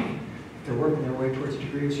quit on me if they're working their way towards a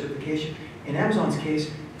degree of certification. In Amazon's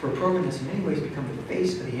case, for a program that's in many ways become the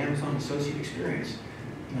face of the Amazon associate experience,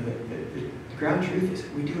 you know, the ground truth is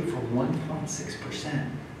we do it for 1.6%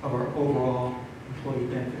 of our overall employee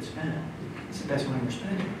benefit spend. It's the best money we're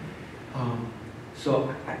spending.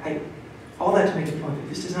 So all that to make the point that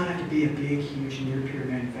this does not have to be a big, huge, near-peer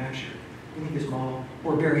manufacturer. We need this model,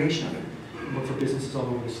 or a variation of it, and look for businesses all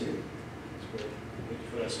over the city. That's great. Thank you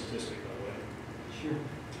for that statistic, by the way. Sure.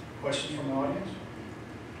 Questions from the audience?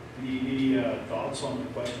 Any thoughts on the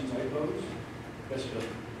questions I posed? Yes, Bill.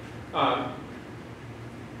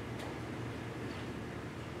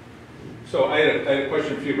 So I had a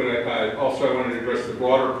question for you, but also I wanted to address the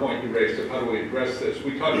broader point you raised of how do we address this.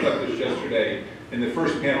 We talked about this yesterday in the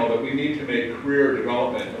first panel, that we need to make career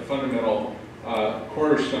development a fundamental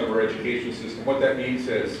cornerstone of our education system. What that means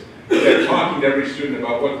is that talking to every student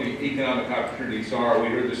about what the economic opportunities are. We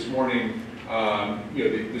heard this morning, you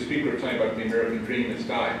know, the speaker was talking about the American dream has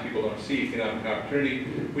died. People don't see economic opportunity.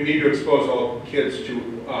 We need to expose all kids to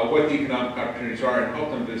what the economic opportunities are and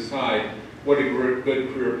help them decide what a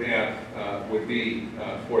good career path would be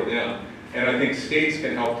for them. And I think states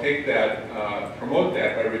can help take that, promote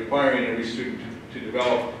that by requiring every student to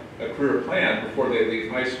develop a career plan before they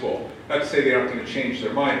leave high school. Not to say they aren't going to change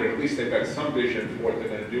their mind, but at least they've got some vision for what they're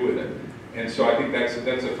going to do with it. And so I think that's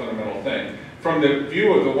a fundamental thing. From the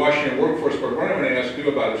view of the Washington Workforce Board, what I want to ask you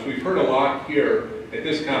about is we've heard a lot here at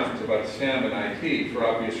this conference about STEM and IT for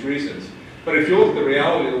obvious reasons. But if you look at the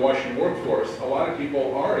reality of the Washington workforce, a lot of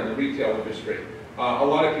people are in the retail industry. A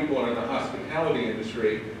lot of people are in the hospitality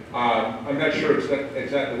industry. I'm not sure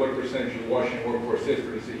exactly what percentage of the Washington workforce is,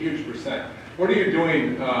 but it's a huge percent. What are you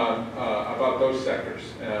doing about those sectors?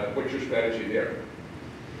 What's your strategy there?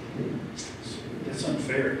 That's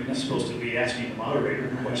unfair. You're not supposed to be asking the moderator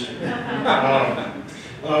a question.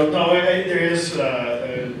 No, there is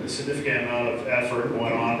a significant amount of effort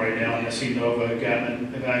going on right now, and I see Nova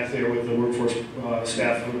gotten back there with the workforce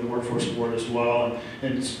staff of the workforce board as well,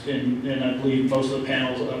 and I believe most of the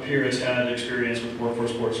panels up here has had experience with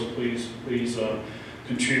workforce board, so please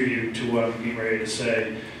contribute to what I'm getting ready to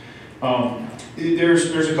say.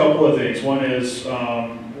 There's a couple of things. One is,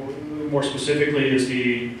 more specifically, is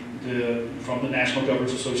from the National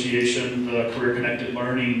Governors Association, the Career Connected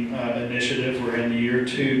Learning Initiative. We're in the year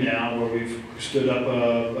 2 now, where we've stood up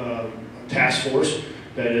a task force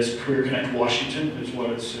that is Career Connect Washington, is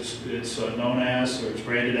what it's known as, or it's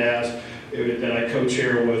branded as, that I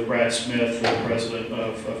co-chair with Brad Smith, the president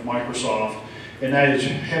of Microsoft. And that is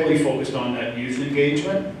heavily focused on that youth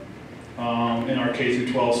engagement in our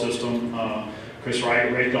K-12 system. Chris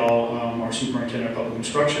Raydahl, our superintendent of public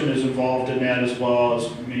instruction, is involved in that, as well as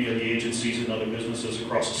many of the agencies and other businesses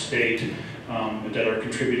across the state that are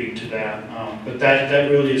contributing to that. But that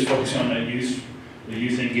really is focusing on the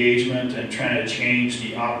youth engagement and trying to change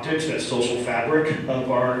the optics, that social fabric of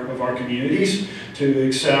our communities, to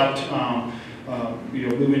accept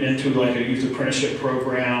moving into like a youth apprenticeship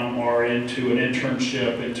program or into an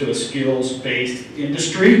internship, into a skills-based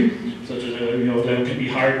industry, such as that can be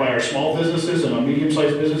hired by our small businesses and our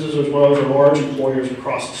medium-sized businesses, as well as our large employers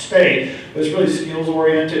across the state. But it's really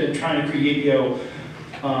skills-oriented and trying to create,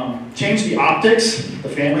 change the optics, the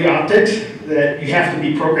family optics, that you have to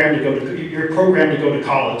be programmed to you're programmed to go to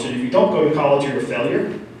college, and if you don't go to college, you're a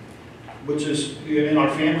failure, which is, in our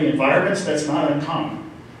family environments, that's not uncommon.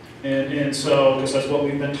 And so, because that's what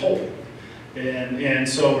we've been told. And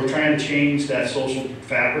so we're trying to change that social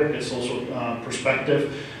fabric, that social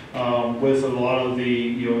perspective, with a lot of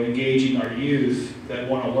the, engaging our youth that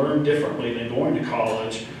want to learn differently than going to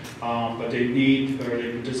college, but they need, or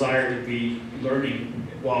they desire to be learning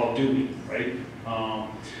while doing, right?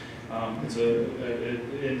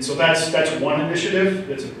 And so that's one initiative.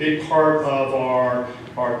 It's a big part of our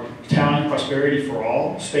Talent Prosperity for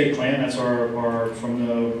All state plan. That's our from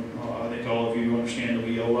the, I think all of you understand the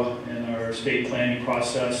WIOA and our state planning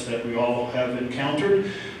process that we all have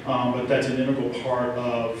encountered. But that's an integral part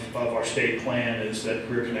of our state plan, is that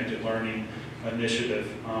Career Connected Learning Initiative.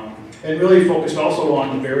 And really focused also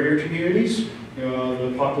on the barrier communities,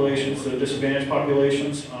 the populations, the disadvantaged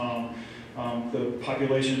populations, the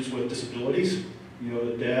populations with disabilities,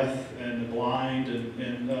 the deaf and the blind,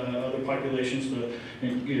 and other populations, the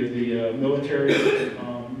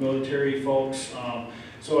military folks.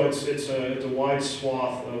 So it's a wide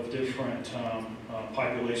swath of different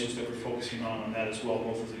populations that we're focusing on that as well,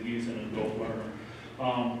 both as a youth and an adult learner.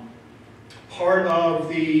 Part of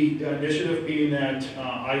the initiative being that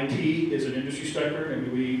IT is an industry sector,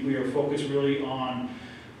 and we are focused really on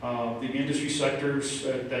the industry sectors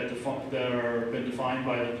that are been defined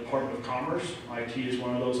by the Department of Commerce. IT is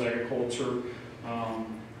one of those. Agriculture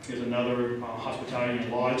is another. Hospitality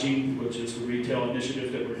and lodging, which is the retail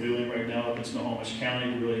initiative that we're doing right now up in Snohomish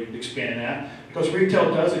County, to really expand that. Because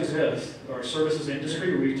retail does exist. Our services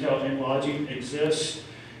industry, retail and lodging, exists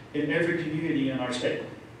in every community in our state.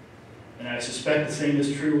 And I suspect the same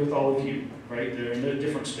is true with all of you, right? They're in the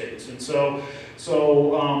different states. And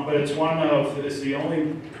but it's it's the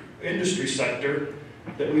only industry sector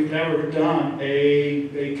that we've never done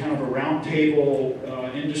a kind of a roundtable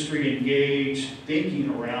industry engaged thinking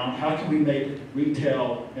around how can we make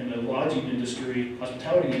retail and the lodging industry,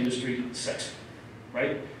 hospitality industry, sexy,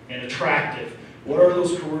 right? And attractive. What are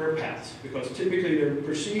those career paths? Because typically they're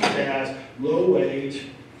perceived as low wage,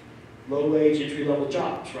 entry-level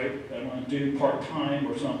jobs, right? I want to do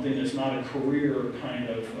part-time or something that's not a career kind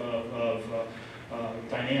of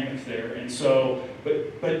dynamic there. And so,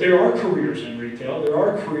 but there are careers in retail, there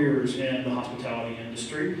are careers in the hospitality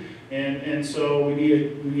industry, and so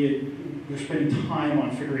we're spending time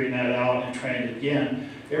on figuring that out and trying to, again,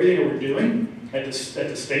 everything that we're doing at the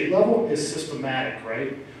state level is systematic,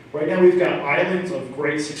 right? Right now we've got islands of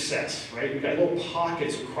great success, right? We've got little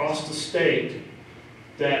pockets across the state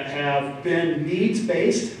that have been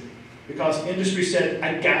needs-based, because industry said,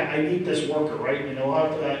 I need this worker, right? And a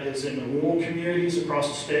lot of that is in the rural communities across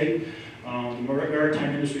the state. The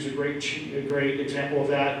maritime industry is a great example of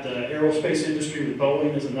that. The aerospace industry with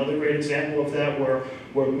Boeing is another great example of that,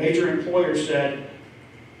 where major employers said,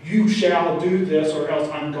 you shall do this or else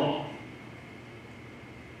I'm gone.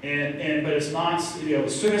 But it's not,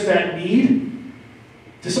 as soon as that need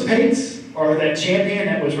dissipates, or that champion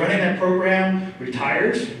that was running that program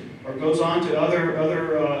retires or goes on to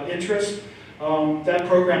other interests, that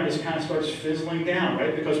program just kind of starts fizzling down,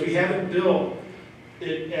 right? Because we haven't built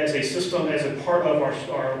it as a system, as a part of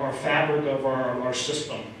our fabric of our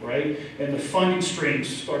system, right? And the funding streams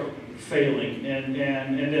start failing, and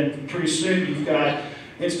then pretty soon you've got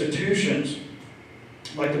institutions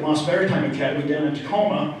like the Moss Maritime Academy down in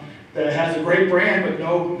Tacoma that has a great brand but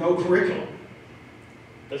no curriculum.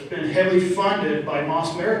 That's been heavily funded by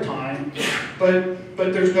Moss Maritime, but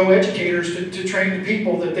there's no educators to train the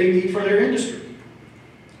people that they need for their industry.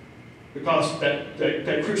 Because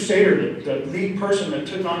that crusader, the lead person that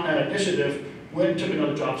took on that initiative, went and took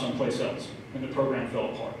another job someplace else, and the program fell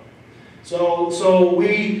apart. So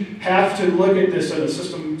we have to look at this at a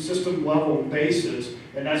system level basis,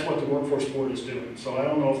 and that's what the workforce board is doing. So I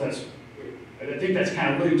don't know if I think that's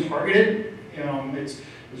kind of really targeted.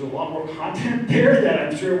 There's a lot more content there that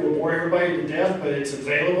I'm sure will bore everybody to death, but it's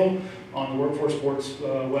available on the Workforce Board's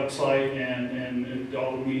website, and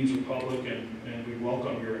all the meetings are public, and we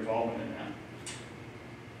welcome your involvement in that.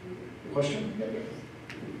 Question?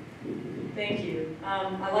 Thank you.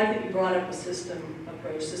 I like that you brought up a system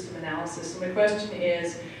approach, system analysis. So my question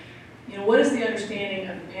is, what is the understanding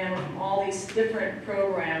of the panel from all these different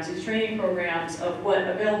programs, these training programs, of what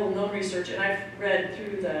available known research, and I've read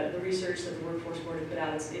through the research that the Workforce Board has put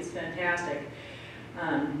out, it's fantastic.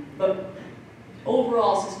 But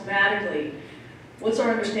overall, systematically, what's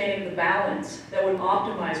our understanding of the balance that would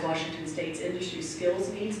optimize Washington State's industry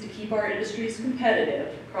skills needs to keep our industries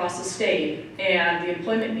competitive across the state and the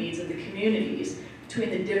employment needs of the communities between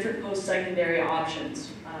the different post-secondary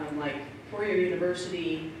options, like four-year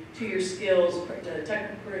university, two-year skills,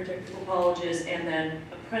 technical colleges, and then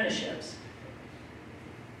apprenticeships?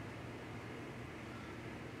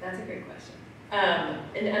 That's a good question.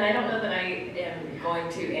 And I don't know that I am going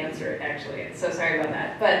to answer it, actually. So sorry about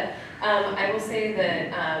that. But I will say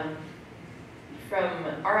that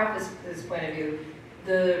from our office's point of view,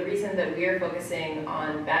 the reason that we are focusing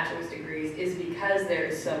on bachelor's degrees is because there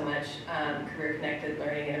is so much career-connected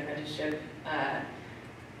learning and apprenticeship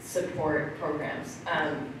support programs.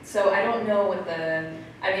 So I don't know what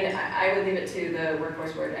I would leave it to the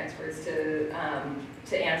Workforce Board experts to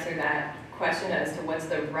answer that question as to what's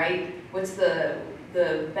the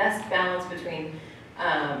best balance between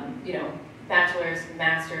bachelor's,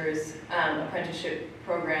 master's, apprenticeship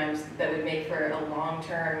programs that would make for a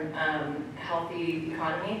long-term healthy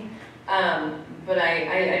economy. But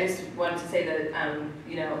I just wanted to say that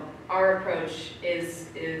our approach is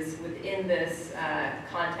within this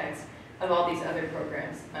context of all these other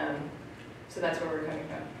programs. So that's where we're coming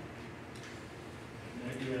from.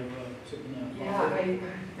 Do you have something? Yeah,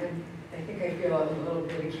 I think I feel a little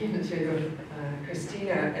bit akin to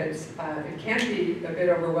Christina. It can be a bit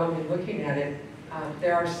overwhelming looking at it.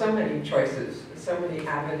 There are so many choices, so many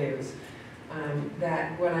avenues,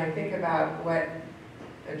 that when I think about what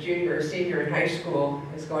a junior or senior in high school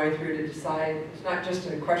is going through to decide, it's not just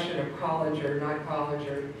a question of college or not college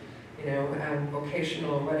or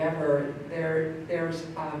vocational or whatever. There's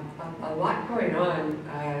a lot going on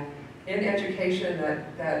in education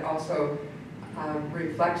that also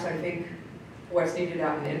reflects, I think, what's needed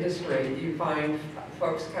out in industry. You find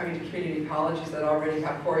folks coming to community colleges that already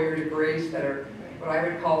have four-year degrees that are what I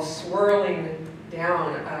would call swirling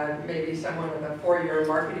down. Maybe someone with a four-year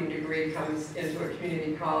marketing degree comes into a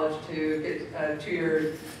community college to get a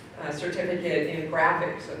two-year certificate in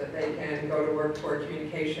graphics so that they can go to work for a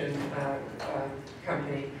communication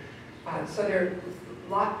company. So there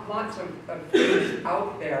are lots of things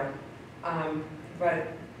out there. But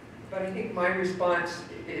I think my response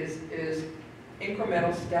is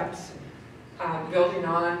incremental steps, building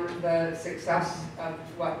on the success of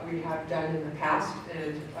what we have done in the past,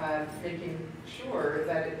 and making sure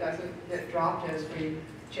that it doesn't get dropped as we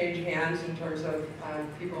change hands in terms of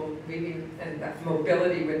people leaving, and that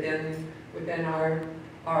mobility within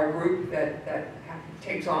our group that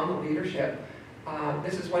takes on the leadership.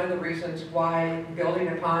 This is one of the reasons why building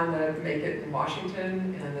upon the Make It in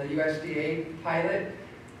Washington and the USDA pilot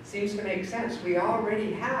seems to make sense. We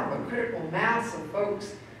already have a critical mass of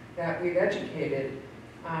folks that we've educated.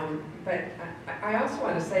 But I also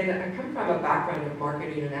want to say that I come from a background of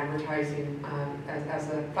marketing and advertising as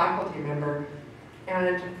a faculty member.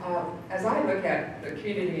 And as I look at the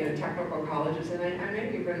community and technical colleges, and I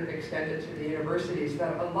maybe even extend it to the universities,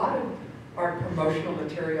 that a lot of our promotional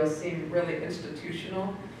materials seem really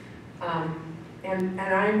institutional. And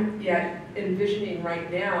I'm yet envisioning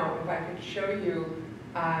right now, if I could show you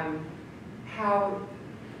how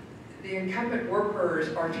the incumbent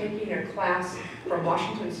workers are taking a class from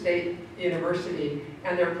Washington State University,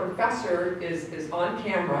 and their professor is on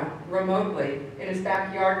camera remotely in his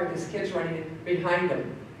backyard with his kids running behind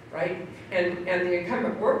him, right? And the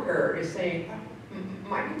incumbent worker is saying,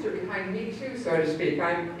 my kids are behind me too, so to speak.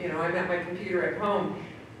 I'm at my computer at home.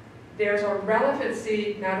 There's a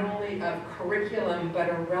relevancy not only of curriculum, but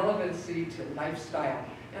a relevancy to lifestyle.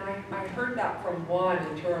 And I heard that from Juan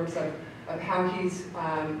in terms of how he's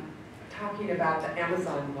talking about the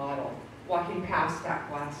Amazon model, walking past that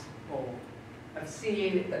glass bowl, of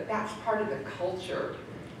seeing that that's part of the culture.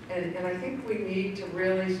 And I think we need to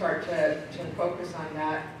really start to focus on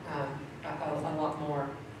that a lot more.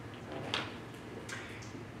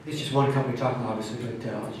 There's just one company talking, obviously, but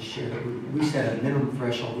I'll just share that we set a minimum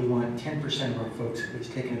threshold. We want 10% of our folks who's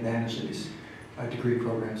taking advantage of these degree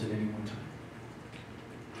programs at any one time.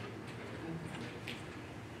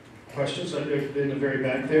 Questions? I've been in the very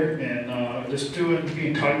back there, and just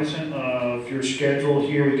being cognizant of your schedule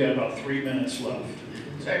here. We got about 3 minutes left.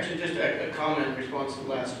 It's actually just a comment in response to the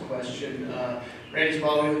last question. Randy's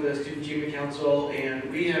following with the Student Achievement Council, and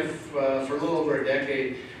we have, for a little over a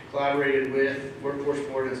decade, collaborated with Workforce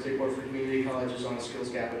Board and State Board for Community Colleges on a skills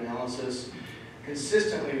gap analysis.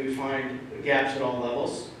 Consistently, we find gaps at all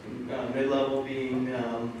levels, mid-level being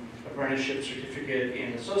apprenticeship, certificate,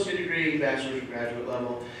 and associate degree, bachelor's, graduate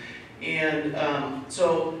level. And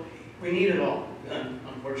so we need it all,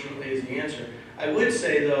 unfortunately, is the answer. I would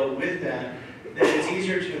say, though, with that it's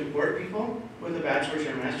easier to import people with a bachelor's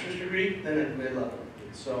or master's degree than at mid-level.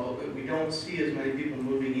 So we don't see as many people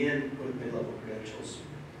moving in with mid-level credentials.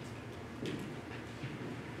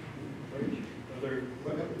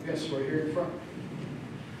 Yes, right here in front.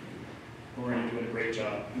 We're doing a great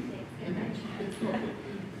job.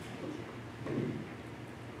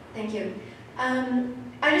 Thank you.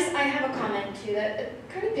 I have a comment too that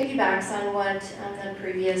kind of piggybacks on what the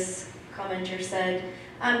previous commenter said.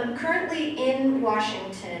 Currently in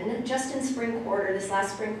Washington, just in spring quarter, this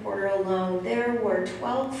last spring quarter alone, there were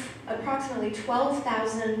approximately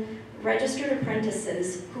 12,000 registered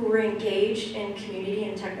apprentices who were engaged in community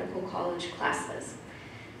and technical college classes.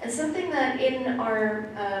 And something that in our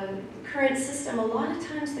current system, a lot of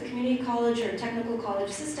times the community college or technical college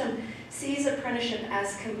system sees apprenticeship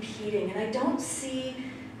as competing, and I don't see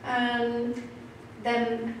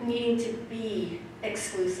them needing to be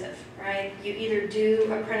exclusive, right? You either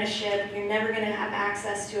do apprenticeship, you're never going to have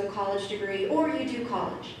access to a college degree, or you do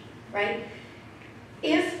college, right?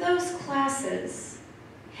 If those classes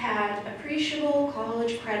had appreciable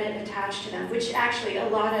college credit attached to them, which actually a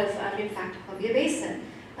lot of, in fact, Columbia Basin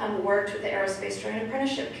worked with the Aerospace Joint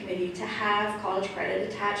Apprenticeship Committee to have college credit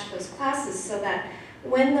attached to those classes so that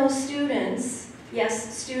when those students,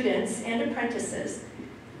 yes, students and apprentices,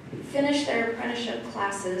 finish their apprenticeship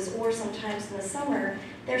classes, or sometimes in the summer,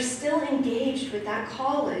 they're still engaged with that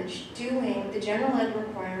college doing the general ed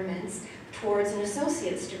requirements towards an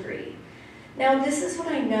associate's degree. Now, this is what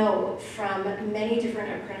I know from many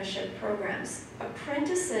different apprenticeship programs.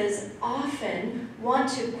 Apprentices often want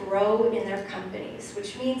to grow in their companies,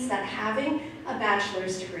 which means that having a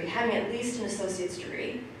bachelor's degree, having at least an associate's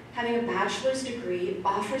degree, having a bachelor's degree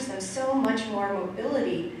offers them so much more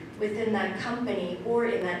mobility within that company or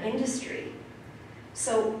in that industry.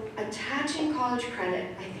 So attaching college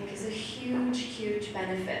credit, I think, is a huge, huge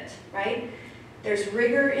benefit, right? There's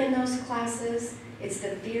rigor in those classes. It's the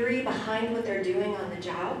theory behind what they're doing on the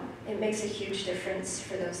job. It makes a huge difference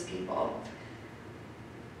for those people.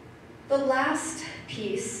 The last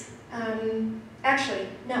piece, actually,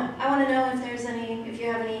 no, I want to know if you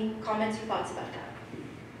have any comments or thoughts about that.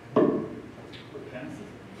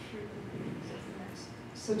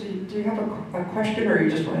 So do you have a question, or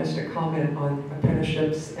you just want us to comment on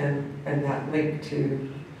apprenticeships and that link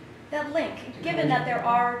to? That link, given that there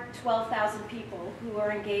are 12,000 people who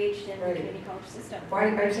are engaged in the community college system. Well,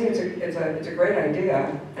 I think it's a great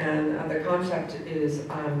idea, and the concept is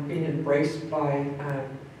being embraced by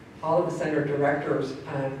all of the center directors.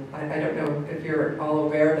 I don't know if you're all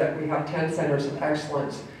aware that we have 10 centers of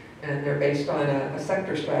excellence, and they're based on a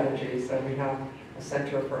sector strategy. So we have a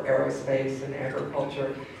center for aerospace and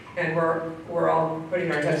agriculture, and we're all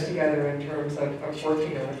putting our heads together in terms of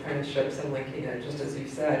working on apprenticeships and linking it, just as you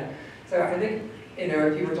said. So I think,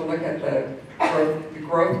 if you were to look at the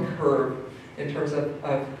growth curve in terms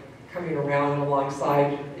of coming around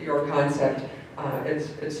alongside your concept,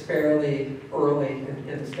 it's fairly early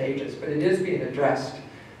in the stages, but it is being addressed.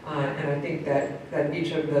 And I think that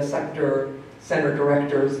each of the center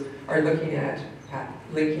directors are looking at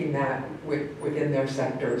linking that within their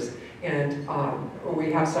sectors. And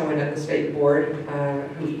we have someone at the state board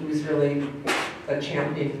who's really a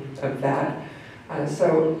champion of that. I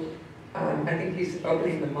think he's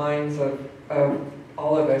opening the minds of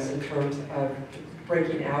all of us in terms of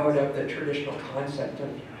breaking out of the traditional concept of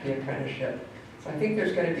the apprenticeship. So I think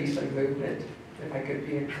there's going to be some movement, if I could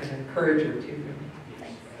be an encourager to them.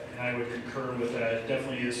 And I would concur with that. It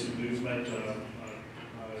definitely is some movement.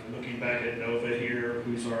 Looking back at Nova here,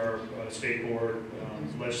 who's our state board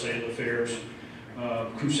legislative affairs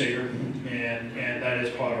crusader, and that is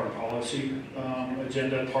part of our policy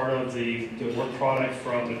agenda. Part of the work product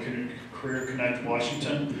from the Career Connect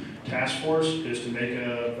Washington task force is to make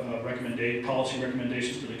policy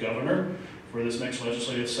recommendations to the governor for this next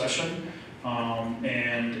legislative session,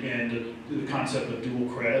 and the concept of dual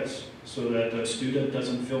credits, so that the student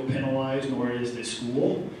doesn't feel penalized, nor is the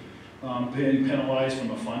school being penalized from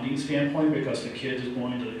a funding standpoint, because the kid is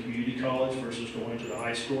going to the community college versus going to the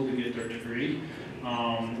high school to get their degree,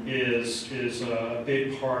 is a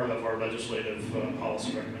big part of our legislative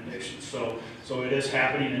policy recommendations. So it is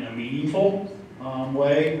happening in a meaningful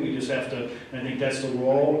way. We just have to, and I think that's the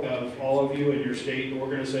role of all of you in your state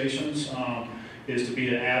organizations, is to be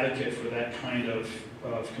an advocate for that kind of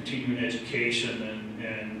continuing education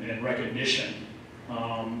and recognition,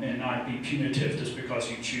 and not be punitive just because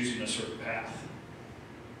you're choosing a certain path.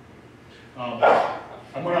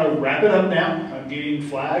 I'm going to wrap it up now. I'm getting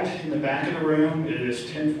flagged in the back of the room. It is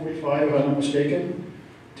 10:45, if I'm not mistaken.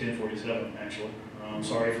 10:47, actually.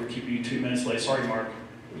 Sorry for keeping you 2 minutes late. Sorry, Mark.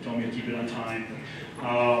 You told me to keep it on time.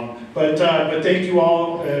 But thank you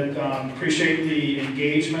all. Appreciate the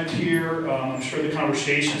engagement here. I'm sure the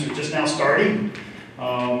conversations are just now starting.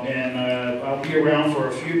 And I'll be around for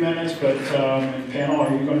a few minutes, but panel,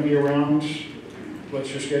 are you going to be around? What's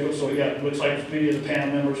your schedule? So yeah, it looks like many of the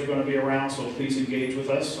panel members are going to be around, so please engage with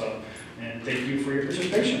us. And thank you for your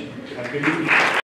participation. Have a good evening.